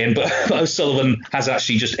Crown again, but O'Sullivan has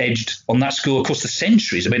actually just edged on that score. Of course, the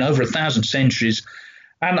centuries. I mean, over 1,000 centuries.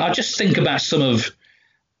 And I just think about some of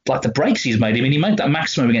like the breaks he's made. I mean, he made that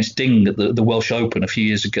maximum against Ding at the Welsh Open a few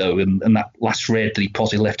years ago, and that last red that he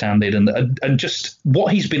potted left-handed, and just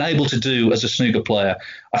what he's been able to do as a snooker player,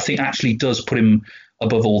 I think actually does put him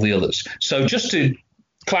above all the others. So just to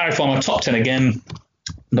clarify my top 10 again,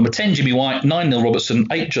 number 10, Jimmy White, 9, Neil Robertson,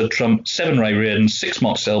 8, Judd Trump, 7, Ray Reardon, 6,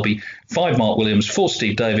 Mark Selby, 5, Mark Williams, 4,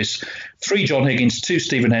 Steve Davis, 3, John Higgins, 2,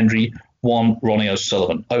 Stephen Hendry, 1, Ronnie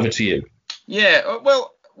O'Sullivan. Over to you. Yeah,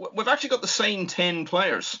 well, we've actually got the same 10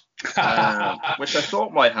 players, which I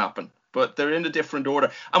thought might happen, but they're in a different order.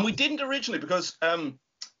 And we didn't originally because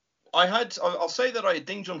I'll say that I had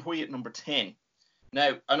Ding Junhui at number 10.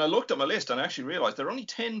 Now, and I looked at my list and I actually realised there are only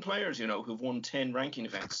 10 players, who've won 10 ranking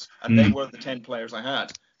events. And they were the 10 players I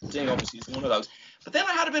had. Ding obviously is one of those. But then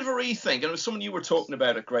I had a bit of a rethink, and it was someone you were talking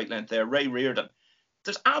about at great length there, Ray Reardon.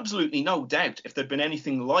 There's absolutely no doubt if there'd been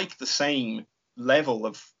anything like the same level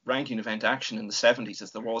of ranking event action in the 70s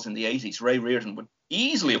as there was in the 80s, Ray Reardon would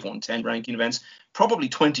easily have won 10 ranking events, probably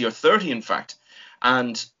 20 or 30 in fact.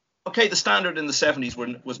 And okay, the standard in the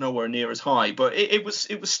 70s was nowhere near as high, but it was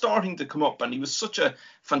starting to come up, and he was such a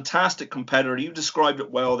fantastic competitor. You described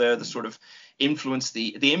it well there, the sort of influence,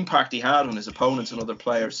 the impact he had on his opponents and other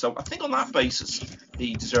players. So I think on that basis,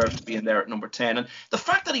 he deserved to be in there at number 10. And the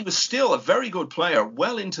fact that he was still a very good player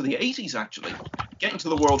well into the 80s, actually, getting to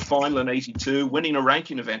the world final in 82, winning a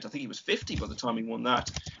ranking event. I think he was 50 by the time he won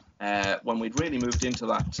that, when we'd really moved into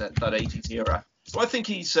that 80s era. So I think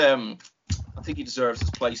he deserves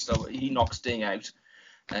his place, so he knocks Ding out.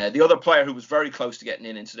 The other player who was very close to getting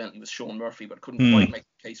in, incidentally, was Sean Murphy, but couldn't quite make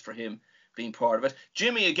the case for him being part of it.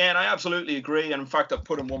 Jimmy, again, I absolutely agree, and in fact, I've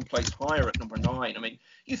put him one place higher at number 9. I mean,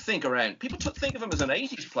 you think around, people think of him as an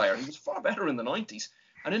 80s player. He was far better in the 90s.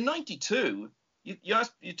 And in 92, you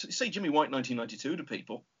say Jimmy White 1992 to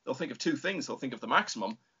people, they'll think of two things. They'll think of the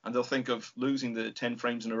maximum, and they'll think of losing the 10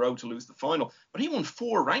 frames in a row to lose the final. But he won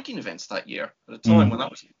 4 ranking events that year at a time when that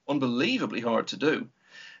was unbelievably hard to do.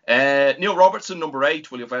 Neil Robertson, number 8.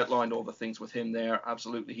 Well, you've outlined all the things with him there.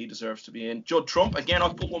 Absolutely, he deserves to be in. Judd Trump, again,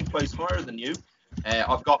 I've put one place higher than you.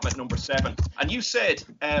 I've got him at number 7. And you said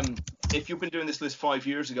if you've been doing this list 5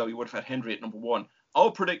 years ago, you would have had Hendry at number 1.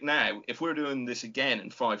 I'll predict now, if we're doing this again in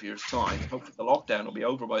 5 years' time, hopefully the lockdown will be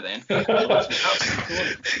over by then.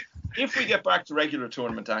 If we get back to regular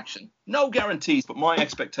tournament action, no guarantees, but my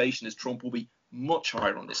expectation is Trump will be much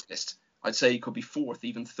higher on this list. I'd say he could be 4th,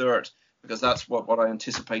 even 3rd, because that's what I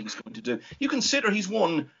anticipate he's going to do. You consider he's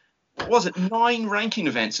won what was it, 9 ranking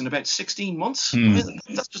events in about 16 months. I mean,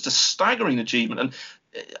 that's just a staggering achievement.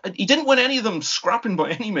 And he didn't win any of them scrapping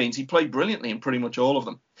by any means. He played brilliantly in pretty much all of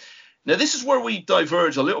them. Now, this is where we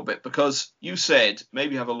diverge a little bit, because you said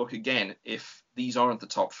maybe have a look again if these aren't the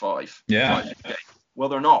top 5. Yeah. Okay. Well,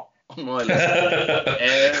 they're not on my list.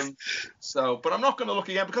 But I'm not going to look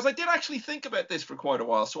again, because I did actually think about this for quite a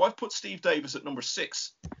while. So I've put Steve Davis at number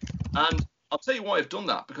 6. And I'll tell you why I've done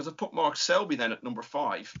that, because I've put Mark Selby then at number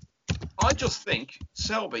 5. I just think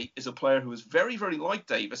Selby is a player who is very, very like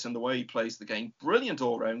Davis in the way he plays the game. Brilliant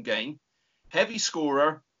all-round game. Heavy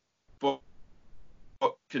scorer, but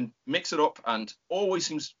can mix it up and always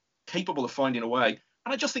seems capable of finding a way.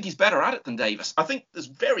 And I just think he's better at it than Davis. I think there's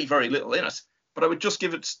very, very little in it, but I would just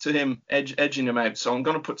give it to him, edging him out. So I'm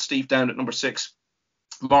going to put Steve down at number 6.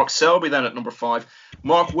 Mark Selby then at number 5.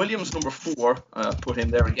 Mark Williams, number 4. Put him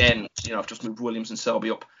there again. I've just moved Williams and Selby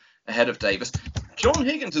up ahead of Davis. John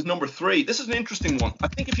Higgins is number 3. This is an interesting one. I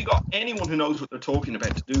think if you got anyone who knows what they're talking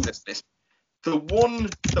about to do this, the one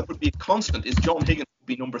that would be a constant is John Higgins would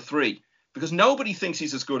be number 3. Because nobody thinks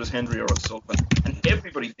he's as good as Hendry or O'Sullivan, and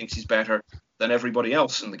everybody thinks he's better than everybody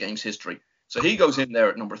else in the game's history. So he goes in there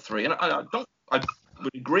at number 3, and I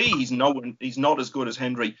would agree he's not as good as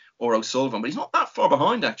Hendry or O'Sullivan, but he's not that far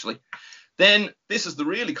behind actually. Then this is the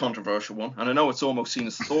really controversial one, and I know it's almost seen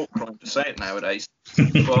as thought crime to say it nowadays,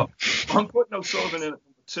 but I'm putting O'Sullivan in at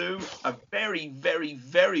number 2, a very, very,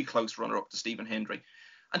 very close runner-up to Stephen Hendry.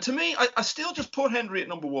 And to me, I still just put Hendry at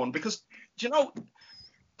number 1 because,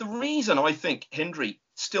 the reason I think Hendry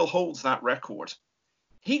still holds that record,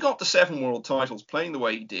 he got the 7 world titles playing the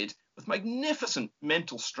way he did with magnificent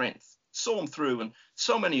mental strength, saw him through on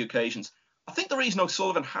so many occasions. I think the reason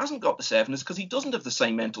O'Sullivan hasn't got the 7 is because he doesn't have the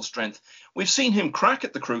same mental strength. We've seen him crack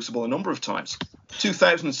at the Crucible a number of times.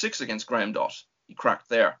 2006 against Graham Dott, he cracked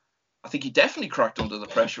there. I think he definitely cracked under the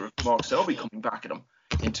pressure of Mark Selby coming back at him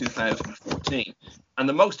in 2014. And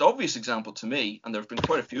the most obvious example to me, and there have been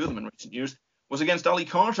quite a few of them in recent years, was against Ali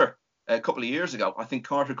Carter a couple of years ago. I think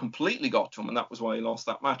Carter completely got to him, and that was why he lost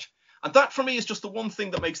that match. And that, for me, is just the one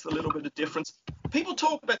thing that makes the little bit of difference. People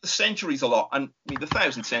talk about the centuries a lot, and the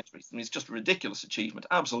 1,000 centuries. It's just a ridiculous achievement,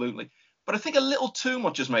 absolutely. But I think a little too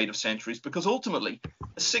much is made of centuries, because ultimately,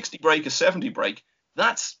 a 60 break, a 70 break,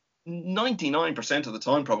 that's 99% of the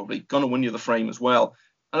time probably going to win you the frame as well.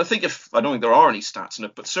 And I don't think there are any stats in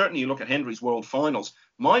it, but certainly you look at Hendry's World Finals,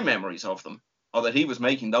 my memories of them are that he was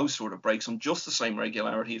making those sort of breaks on just the same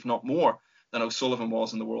regularity, if not more, than O'Sullivan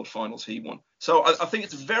was in the World Finals he won. So I think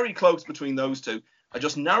it's very close between those two. I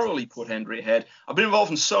just narrowly put Hendry ahead. I've been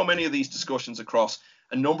involved in so many of these discussions across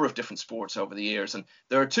a number of different sports over the years, and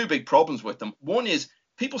there are 2 big problems with them. One is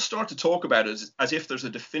people start to talk about it as if there's a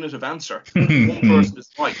definitive answer. One person is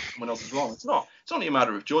right, someone else is wrong. It's not. It's only a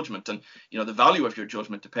matter of judgment, and the value of your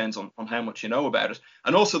judgment depends on how much you know about it.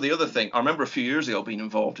 And also the other thing, I remember a few years ago being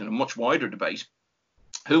involved in a much wider debate.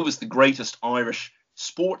 Who was the greatest Irish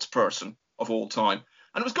sports person of all time?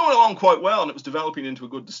 And it was going along quite well, and it was developing into a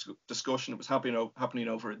good discussion. It was happening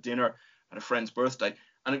over a dinner at a friend's birthday.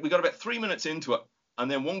 And we got about 3 minutes into it,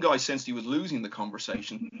 and then one guy sensed he was losing the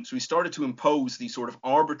conversation. So he started to impose these sort of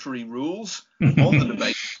arbitrary rules on the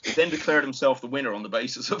debate. He then declared himself the winner on the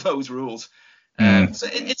basis of those rules. So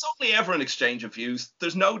it's only ever an exchange of views.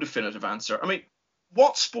 There's no definitive answer. I mean,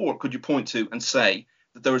 what sport could you point to and say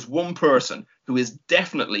that there is one person who is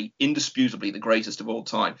definitely, indisputably the greatest of all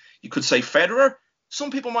time? You could say Federer. Some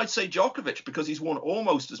people might say Djokovic because he's won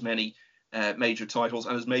almost as many major titles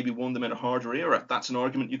and has maybe won them in a harder era. That's an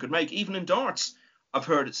argument you could make. Even in darts, I've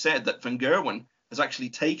heard it said that Van Gerwen has actually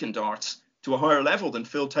taken darts to a higher level than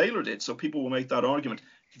Phil Taylor did. So people will make that argument.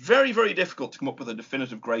 It's very, very difficult to come up with a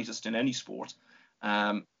definitive greatest in any sport.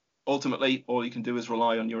 Ultimately, all you can do is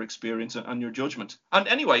rely on your experience and your judgment. And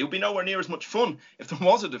anyway, it would be nowhere near as much fun if there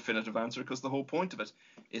was a definitive answer, because the whole point of it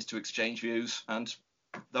is to exchange views, and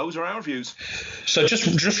those are our views. So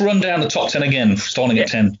just run down the top 10 again, starting at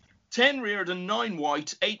 10. 10 Reardon, 9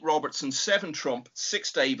 White, 8 Robertson, 7 Trump,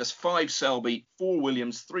 6 Davis, 5 Selby, 4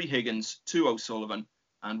 Williams, 3 Higgins, 2 O'Sullivan,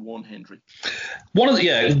 and 1 Hendry. One of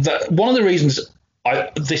the reasons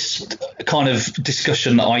this kind of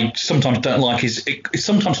discussion that I sometimes don't like is it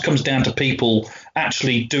sometimes comes down to people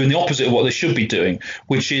actually doing the opposite of what they should be doing,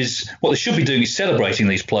 which is what they should be doing is celebrating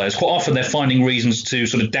these players. Quite often they're finding reasons to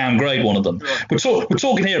sort of downgrade one of them. Sure. We're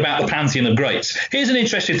talking here about the pantheon of greats. Here's an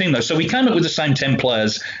interesting thing, though. So we came up with the same 10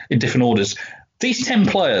 players in different orders. These 10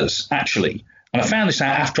 players, actually, and I found this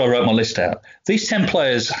out after I wrote my list out, these 10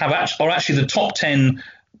 players are actually the top 10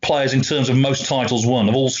 players in terms of most titles won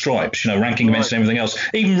of all stripes, ranking events and everything else.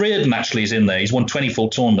 Even Reardon actually is in there. He's won 24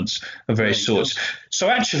 tournaments of various sorts. So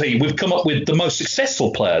actually, we've come up with the most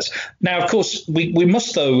successful players. Now, of course, we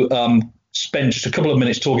must, though, spend just a couple of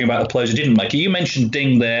minutes talking about the players who didn't make it. You mentioned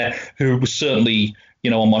Ding there, who was certainly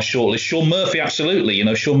on my shortlist. Shaun Murphy, absolutely.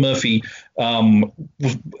 Shaun Murphy, I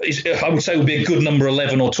would say, would be a good number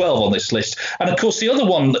 11 or 12 on this list. And of course, the other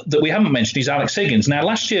one that we haven't mentioned is Alex Higgins. Now,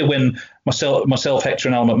 last year when myself, Hector,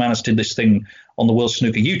 and Alan McManus did this thing on the World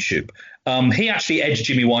Snooker YouTube, he actually edged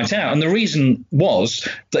Jimmy White out. And the reason was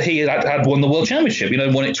that he had won the World Championship,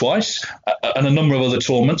 won it twice and a number of other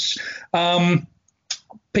tournaments.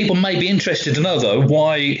 People may be interested to know, though,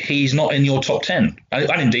 why he's not in your top 10,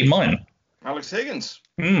 and indeed mine. Alex Higgins.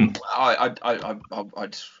 I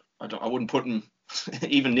wouldn't put him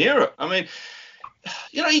even near it. I mean,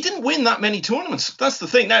 he didn't win that many tournaments. That's the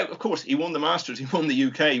thing. Now, of course, he won the Masters, he won the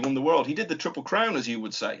UK, he won the World. He did the Triple Crown, as you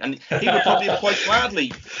would say. And he would probably have quite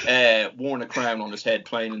gladly worn a crown on his head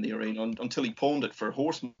playing in the arena until he pawned it for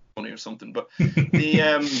horse money or something. But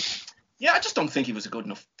I just don't think he was a good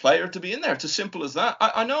enough player to be in there. It's as simple as that.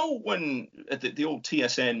 I know when at the old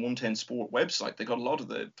TSN 110 Sport website, they got a lot of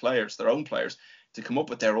the players, their own players, to come up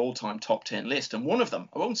with their all-time top 10 list. And one of them,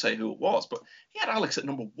 I won't say who it was, but he had Alex at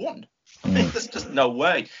number 1. I mean, there's just no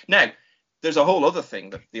way. Now, there's a whole other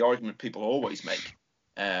thing, that the argument people always make,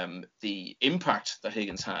 the impact that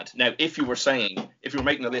Higgins had. Now, if you were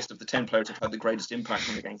making a list of the 10 players that had the greatest impact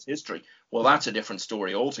on the game's history, well, that's a different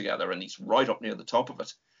story altogether, and he's right up near the top of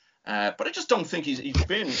it. But I just don't think he's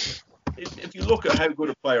been. If you look at how good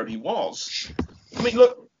a player he was, I mean,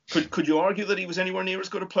 look, could you argue that he was anywhere near as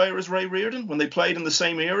good a player as Ray Reardon when they played in the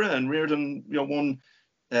same era and Reardon, won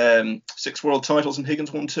 6 world titles and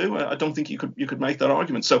Higgins won 2? I don't think you could make that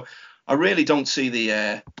argument. So I really don't see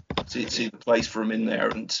the place for him in there.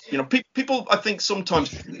 And people, I think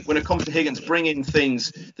sometimes when it comes to Higgins, bring in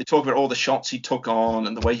things. They talk about all the shots he took on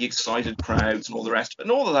and the way he excited crowds and all the rest of it,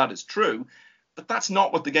 and all of that is true. But that's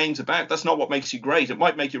not what the game's about. That's not what makes you great. It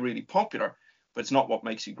might make you really popular, but it's not what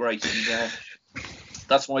makes you great. And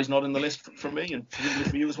that's why he's not in the list for me and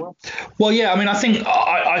for you as well. Well, yeah, I mean, I think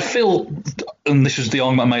I feel, and this was the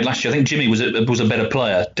argument I made last year, I think Jimmy was a better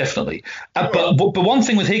player, definitely. But one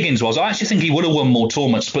thing with Higgins was I actually think he would have won more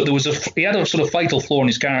tournaments, but he had a sort of fatal flaw in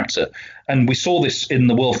his character. And we saw this in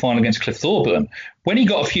the World Final against Cliff Thorburn. When he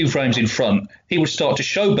got a few frames in front, he would start to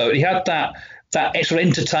showboat. He had that sort of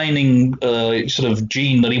entertaining sort of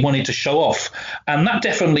gene that he wanted to show off. And that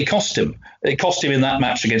definitely cost him. It cost him in that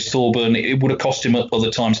match against Thorburn. It would have cost him at other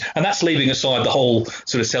times. And that's leaving aside the whole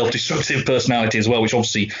sort of self-destructive personality as well, which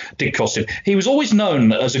obviously did cost him. He was always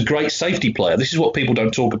known as a great safety player. This is what people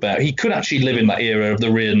don't talk about. He could actually live in that era of the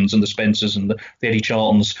Reardons and the Spencers and the Eddie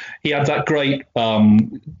Charltons. He had that great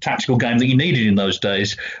tactical game that you needed in those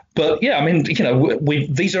days. But, yeah, I mean,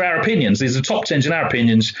 these are our opinions. These are top 10s in our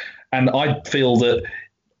opinions. And I feel that,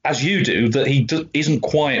 as you do, that he isn't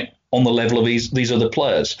quite on the level of these other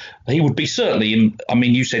players. He would be certainly in. I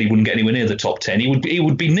mean, you said he wouldn't get anywhere near the top 10. He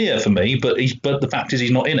would be near for me, but the fact is he's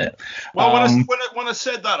not in it. Well, when I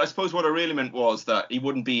said that, I suppose what I really meant was that he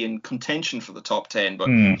wouldn't be in contention for the top 10, but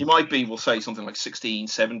he might be. We'll say something like 16,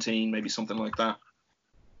 17, maybe something like that.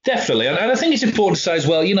 Definitely. And I think it's important to say as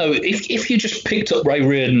well, if you just picked up Ray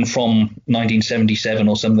Reardon from 1977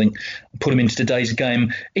 or something and put him into today's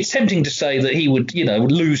game, it's tempting to say that he would,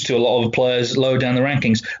 lose to a lot of players lower down the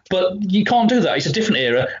rankings. But you can't do that. It's a different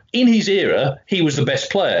era. In his era, he was the best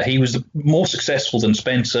player. He was more successful than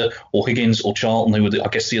Spencer or Higgins or Charlton, who were, I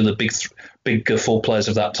guess, the other big 4 players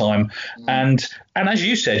of that time. And as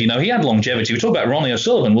you said, he had longevity. We talk about Ronnie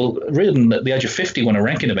O'Sullivan. Well, Reardon at the age of 50 won a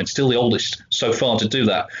ranking event, still the oldest so far to do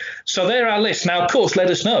that. So they're our list. Now, of course, let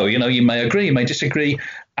us know. You may agree, you may disagree.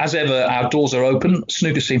 As ever, our doors are open,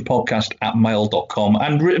 snookerscenepodcast@mail.com.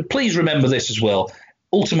 And please remember this as well.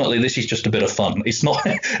 Ultimately, this is just a bit of fun. It's not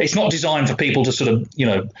designed for people to sort of,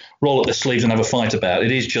 roll up their sleeves and have a fight about.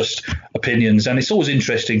 It is just opinions. And it's always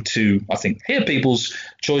interesting to, I think, hear people's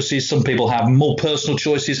choices. Some people have more personal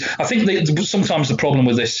choices. I think sometimes the problem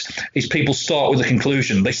with this is people start with a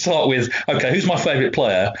conclusion. They start with, okay, who's my favourite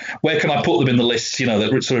player? Where can I put them in the list,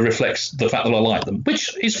 that sort of reflects the fact that I like them,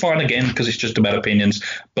 which is fine, again, because it's just about opinions.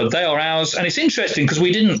 But they are ours. And it's interesting because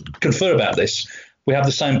we didn't confer about this. We have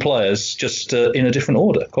the same players, just in a different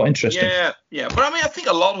order. Quite interesting. Yeah. But I mean, I think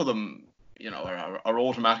a lot of them, are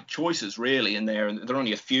automatic choices, really, in there. And there are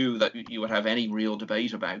only a few that you would have any real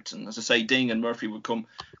debate about. And as I say, Ding and Murphy would come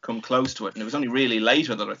close to it. And it was only really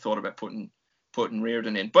later that I thought about putting putting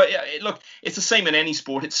Reardon in. But look, it's the same in any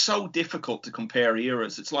sport. It's so difficult to compare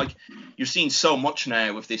eras. It's like you're seeing so much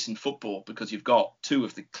now of this in football because you've got two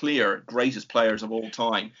of the clear greatest players of all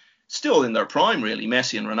time still in their prime, really,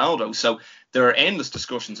 Messi and Ronaldo. So there are endless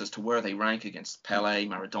discussions as to where they rank against Pele,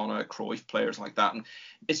 Maradona, Cruyff, players like that. And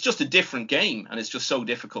it's just a different game, and it's just so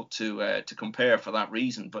difficult to compare for that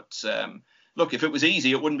reason. But look, if it was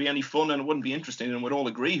easy, it wouldn't be any fun and it wouldn't be interesting, and we'd all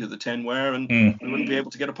agree who the 10 were, and we wouldn't be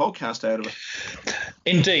able to get a podcast out of it.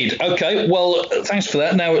 Indeed. Okay. Well, thanks for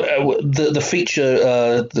that. Now, the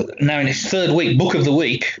feature, now in its third week, Book of the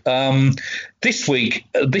Week. This week,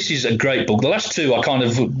 this is a great book. The last two I kind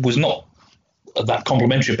of was not that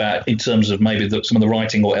complimentary about in terms of maybe some of the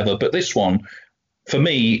writing or whatever, but this one, for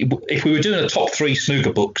me, if we were doing a top 3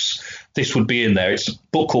 snooker books, this would be in there. It's a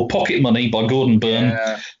book called Pocket Money by Gordon Byrne.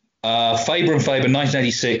 Yeah. Faber and Faber,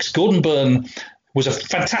 1986. Gordon Byrne was a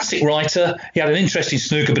fantastic writer. He had an interest in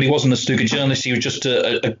snooker, but he wasn't a snooker journalist. He was just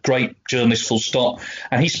a great journalist, full stop.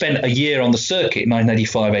 And he spent a year on the circuit,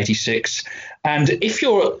 1985, 86. And if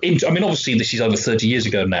you're I mean, obviously this is over 30 years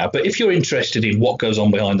ago now, but if you're interested in what goes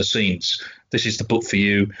on behind the scenes, this is the book for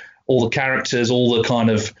you. All the characters, all the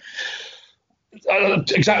kind of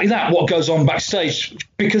exactly that, what goes on backstage.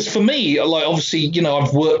 Because for me, like, obviously, you know,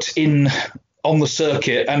 I've worked on the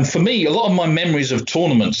circuit, and for me, a lot of my memories of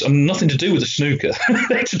tournaments are nothing to do with the snooker.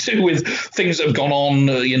 They're to do with things that have gone on,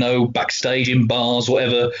 you know, backstage in bars,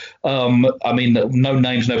 whatever. I mean, no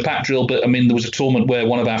names, no pack drill, but I mean, there was a tournament where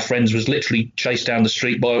one of our friends was literally chased down the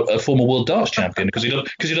street by a former world darts champion because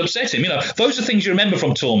he'd upset him. You know, those are things you remember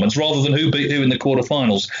from tournaments rather than who beat who in the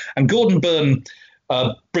quarterfinals. And Gordon Byrne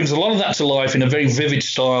brings a lot of that to life in a very vivid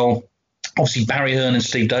style. Obviously, Barry Hearn and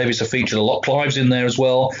Steve Davis are featured a lot. Clive's in there as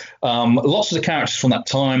well. Lots of the characters from that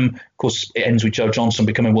time. Of course, it ends with Joe Johnson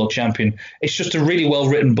becoming world champion. It's just a really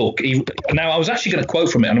well-written book. Now, I was actually going to quote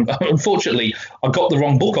from it, and unfortunately, I got the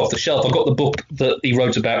wrong book off the shelf. I got the book that he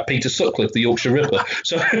wrote about Peter Sutcliffe, the Yorkshire Ripper.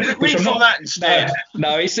 So, which I'm not that instead.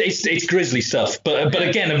 No, it's grisly stuff. But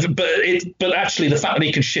actually, the fact that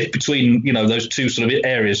he can shift between, you know, those two sort of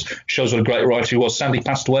areas shows what a great writer he was. Sadly,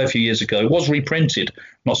 passed away a few years ago. It was reprinted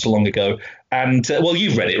not so long ago. And well,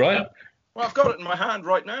 you've read it, right? Well, I've got it in my hand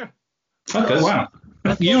right now. Okay, wow.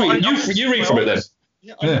 You read from it then.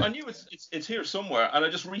 Yeah, I knew it's here somewhere, and I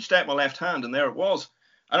just reached out my left hand, and there it was.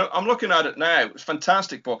 And I'm looking at it now. It's a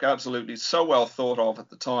fantastic book, absolutely. So well thought of at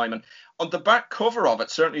the time. And on the back cover of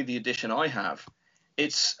it, certainly the edition I have,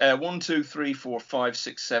 it's 1, 2, 3, 4, 5,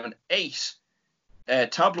 6, 7, 8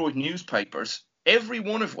 tabloid newspapers, every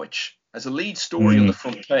one of which has a lead story on the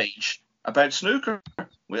front page about snooker.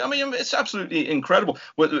 I mean, it's absolutely incredible.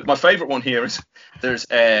 Well, my favourite one here is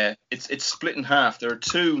it's split in half. There are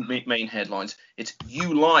two main headlines. It's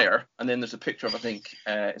 "You Liar," and then there's a picture of, I think,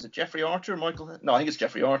 is it Jeffrey Archer? No, I think it's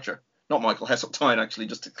Jeffrey Archer, not Michael Heseltine, actually,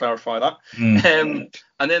 just to clarify that.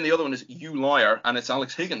 And then the other one is "You Liar," and it's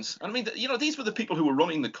Alex Higgins. And I mean, you know, these were the people who were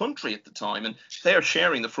running the country at the time, and they are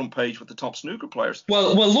sharing the front page with the top snooker players.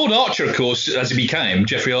 Well, Lord Archer, of course, as he became,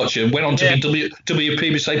 Jeffrey Archer, went on to be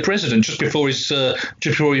WPBSA president just before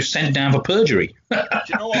he was sent down for perjury. Do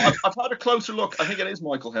you know what? I've had a closer look. I think it is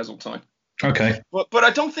Michael Heseltine. Okay. But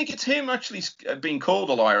I don't think it's him actually being called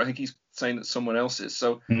a liar. I think he's saying that someone else is.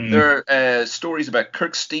 So there are stories about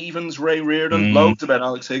Kirk Stevens, Ray Reardon, loads about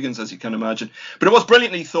Alex Higgins, as you can imagine. But it was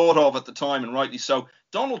brilliantly thought of at the time, and rightly so.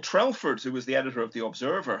 Donald Trelford, who was the editor of The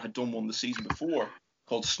Observer, had done one the season before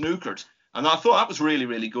called Snookered. And I thought that was really,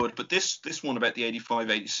 really good. But this one about the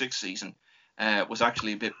 85-86 season was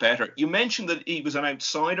actually a bit better. You mentioned that he was an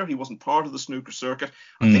outsider. He wasn't part of the snooker circuit.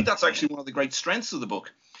 I think that's actually one of the great strengths of the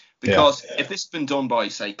book. Because if this had been done by,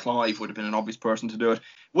 say, Clive, would have been an obvious person to do it.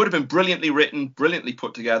 It would have been brilliantly written, brilliantly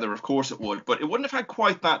put together. Of course it would. But it wouldn't have had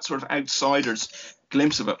quite that sort of outsider's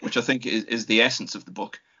glimpse of it, which I think is the essence of the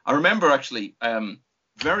book. I remember actually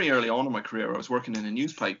very early on in my career, I was working in a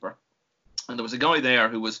newspaper. And there was a guy there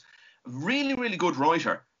who was a really, really good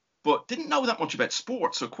writer, but didn't know that much about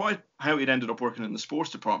sports. So quite how he'd ended up working in the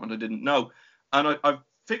sports department, I didn't know. And I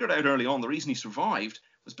figured out early on the reason he survived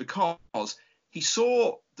was because he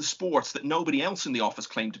saw the sports that nobody else in the office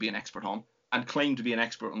claimed to be an expert on and claimed to be an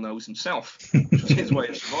expert on those himself, which was his way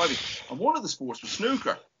of surviving. And one of the sports was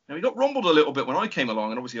snooker. Now, he got rumbled a little bit when I came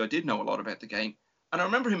along, and obviously I did know a lot about the game. And I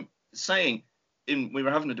remember him saying, we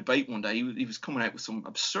were having a debate one day, he was coming out with some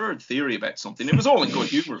absurd theory about something. It was all in good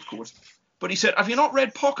humour, of course. But he said, "Have you not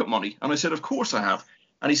read Pocket Money?" And I said, "Of course I have."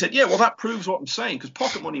 And he said, "Yeah, well, that proves what I'm saying, because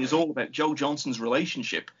Pocket Money is all about Joe Johnson's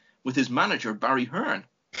relationship with his manager, Barry Hearn."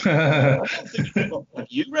 Have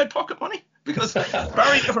you read Pocket Money? because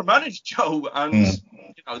Barry never managed Joe, and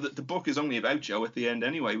the book is only about Joe at the end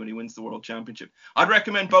anyway when he wins the World Championship. I'd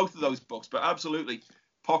recommend both of those books, but absolutely,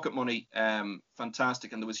 Pocket Money,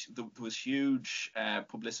 fantastic, and there was huge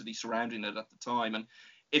publicity surrounding it at the time. And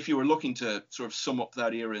if you were looking to sort of sum up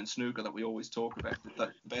that era in snooker that we always talk about,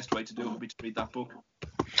 the best way to do it would be to read that book.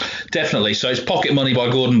 Definitely. So it's Pocket Money by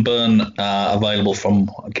Gordon Byrne, available from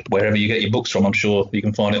wherever you get your books from. I'm sure you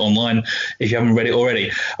can find it online if you haven't read it already.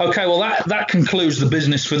 Okay, well, that concludes the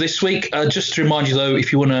business for this week. Just to remind you, though,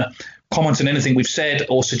 if you want to comment on anything we've said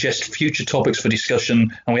or suggest future topics for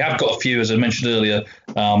discussion, and we have got a few, as I mentioned earlier,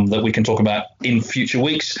 that we can talk about in future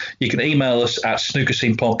weeks, you can email us at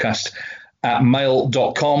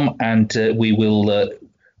snookerscenepodcast@mail.com, and we will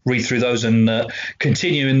read through those and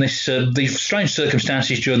continue in these strange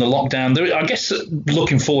circumstances during the lockdown. I guess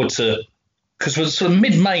looking forward to, because we're sort of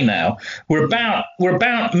mid-May now, we're about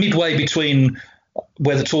midway between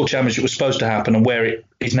where the Tour Championship was supposed to happen and where it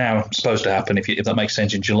is now supposed to happen, if that makes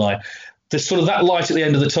sense, in July. There's sort of that light at the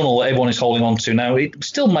end of the tunnel that everyone is holding on to now. It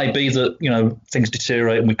still may be that things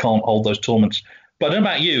deteriorate and we can't hold those tournaments. But I don't know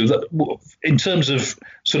about you, that in terms of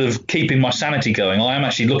sort of keeping my sanity going, I am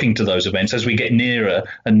actually looking to those events as we get nearer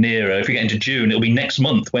and nearer. If we get into June, it'll be next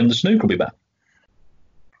month when the snooker will be back.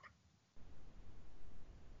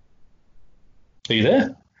 Are you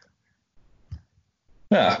there?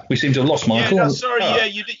 Yeah, we seem to have lost Michael. Yeah, sorry,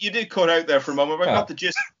 you did cut out there for a moment. I got the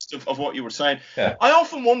gist of what you were saying. Yeah. I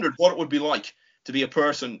often wondered what it would be like to be a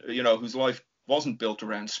person, whose life wasn't built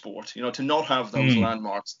around sport, to not have those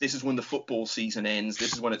landmarks. This is when the football season ends.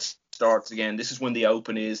 This is when it starts again. This is when the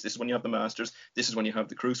Open is. This is when you have the Masters. This is when you have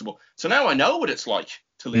the Crucible. So now I know what it's like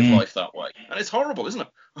to live life that way, and it's horrible, isn't it?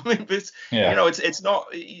 I mean, it's it's not.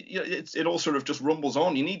 It all sort of just rumbles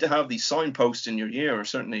on. You need to have these signposts in your year, or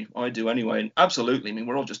certainly I do anyway. And absolutely, I mean,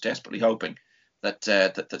 we're all just desperately hoping that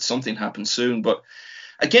that something happens soon, but.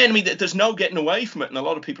 Again, I mean, there's no getting away from it, and a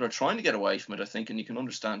lot of people are trying to get away from it, I think, and you can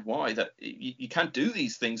understand why. That you can't do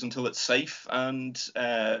these things until it's safe and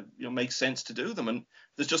makes sense to do them, and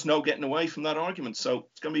there's just no getting away from that argument. So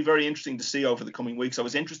it's going to be very interesting to see over the coming weeks. I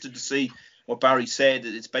was interested to see what Barry said.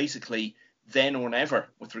 It's basically then or never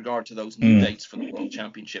with regard to those new dates for the World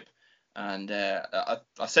Championship, and I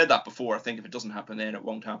said that before. I think if it doesn't happen then, it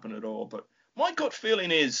won't happen at all. But my gut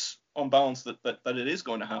feeling is, on balance, that it is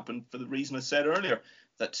going to happen for the reason I said earlier.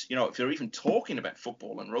 That, if you're even talking about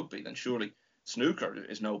football and rugby, then surely snooker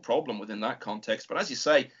is no problem within that context. But as you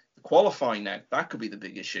say, the qualifying now, that could be the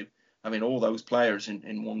big issue. I mean, all those players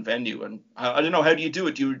in one venue. And I don't know, how do you do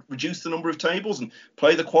it? Do you reduce the number of tables and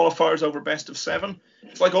play the qualifiers over best of 7?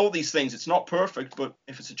 It's like all these things. It's not perfect, but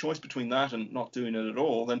if it's a choice between that and not doing it at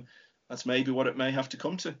all, then that's maybe what it may have to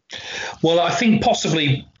come to. Well, I think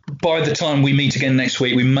possibly by the time we meet again next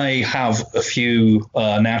week, we may have a few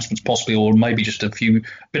announcements possibly, or maybe just a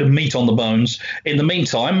bit of meat on the bones. In the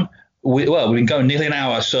meantime, we've been going nearly an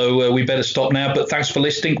hour, so we better stop now. But thanks for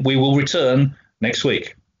listening. We will return next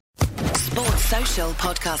week. Sports Social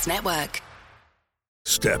Podcast Network.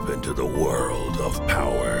 Step into the world of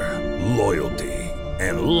power, loyalty,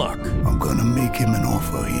 and luck. I'm gonna make him an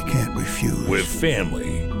offer he can't refuse. With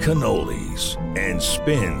family, cannolis, and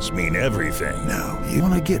spins mean everything. Now, you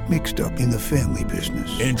wanna get mixed up in the family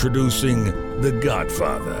business. Introducing The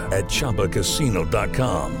Godfather at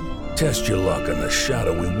ChumbaCasino.com. Test your luck in the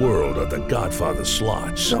shadowy world of The Godfather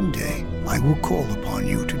slot. Someday, I will call upon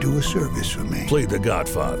you to do a service for me. Play The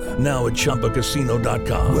Godfather now at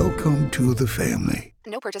ChumbaCasino.com. Welcome to the family.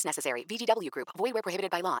 No purchase necessary. VGW Group. Void where prohibited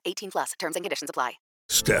by law. 18+. Terms and conditions apply.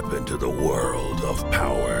 Step into the world of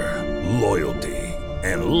power, loyalty,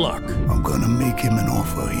 and luck. I'm gonna make him an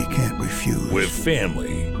offer he can't refuse. With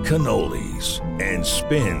family, cannolis, and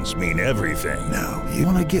spins mean everything. Now, you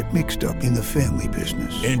wanna get mixed up in the family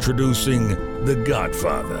business. Introducing The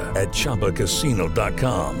Godfather at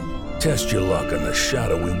ChumbaCasino.com. Test your luck in the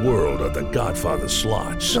shadowy world of The Godfather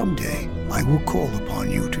slot. Someday, I will call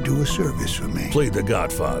upon you to do a service for me. Play The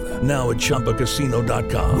Godfather now at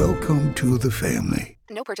ChumbaCasino.com. Welcome to the family.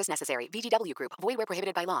 No purchase necessary. VGW Group. Void where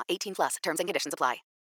prohibited by law. 18+. Terms and conditions apply.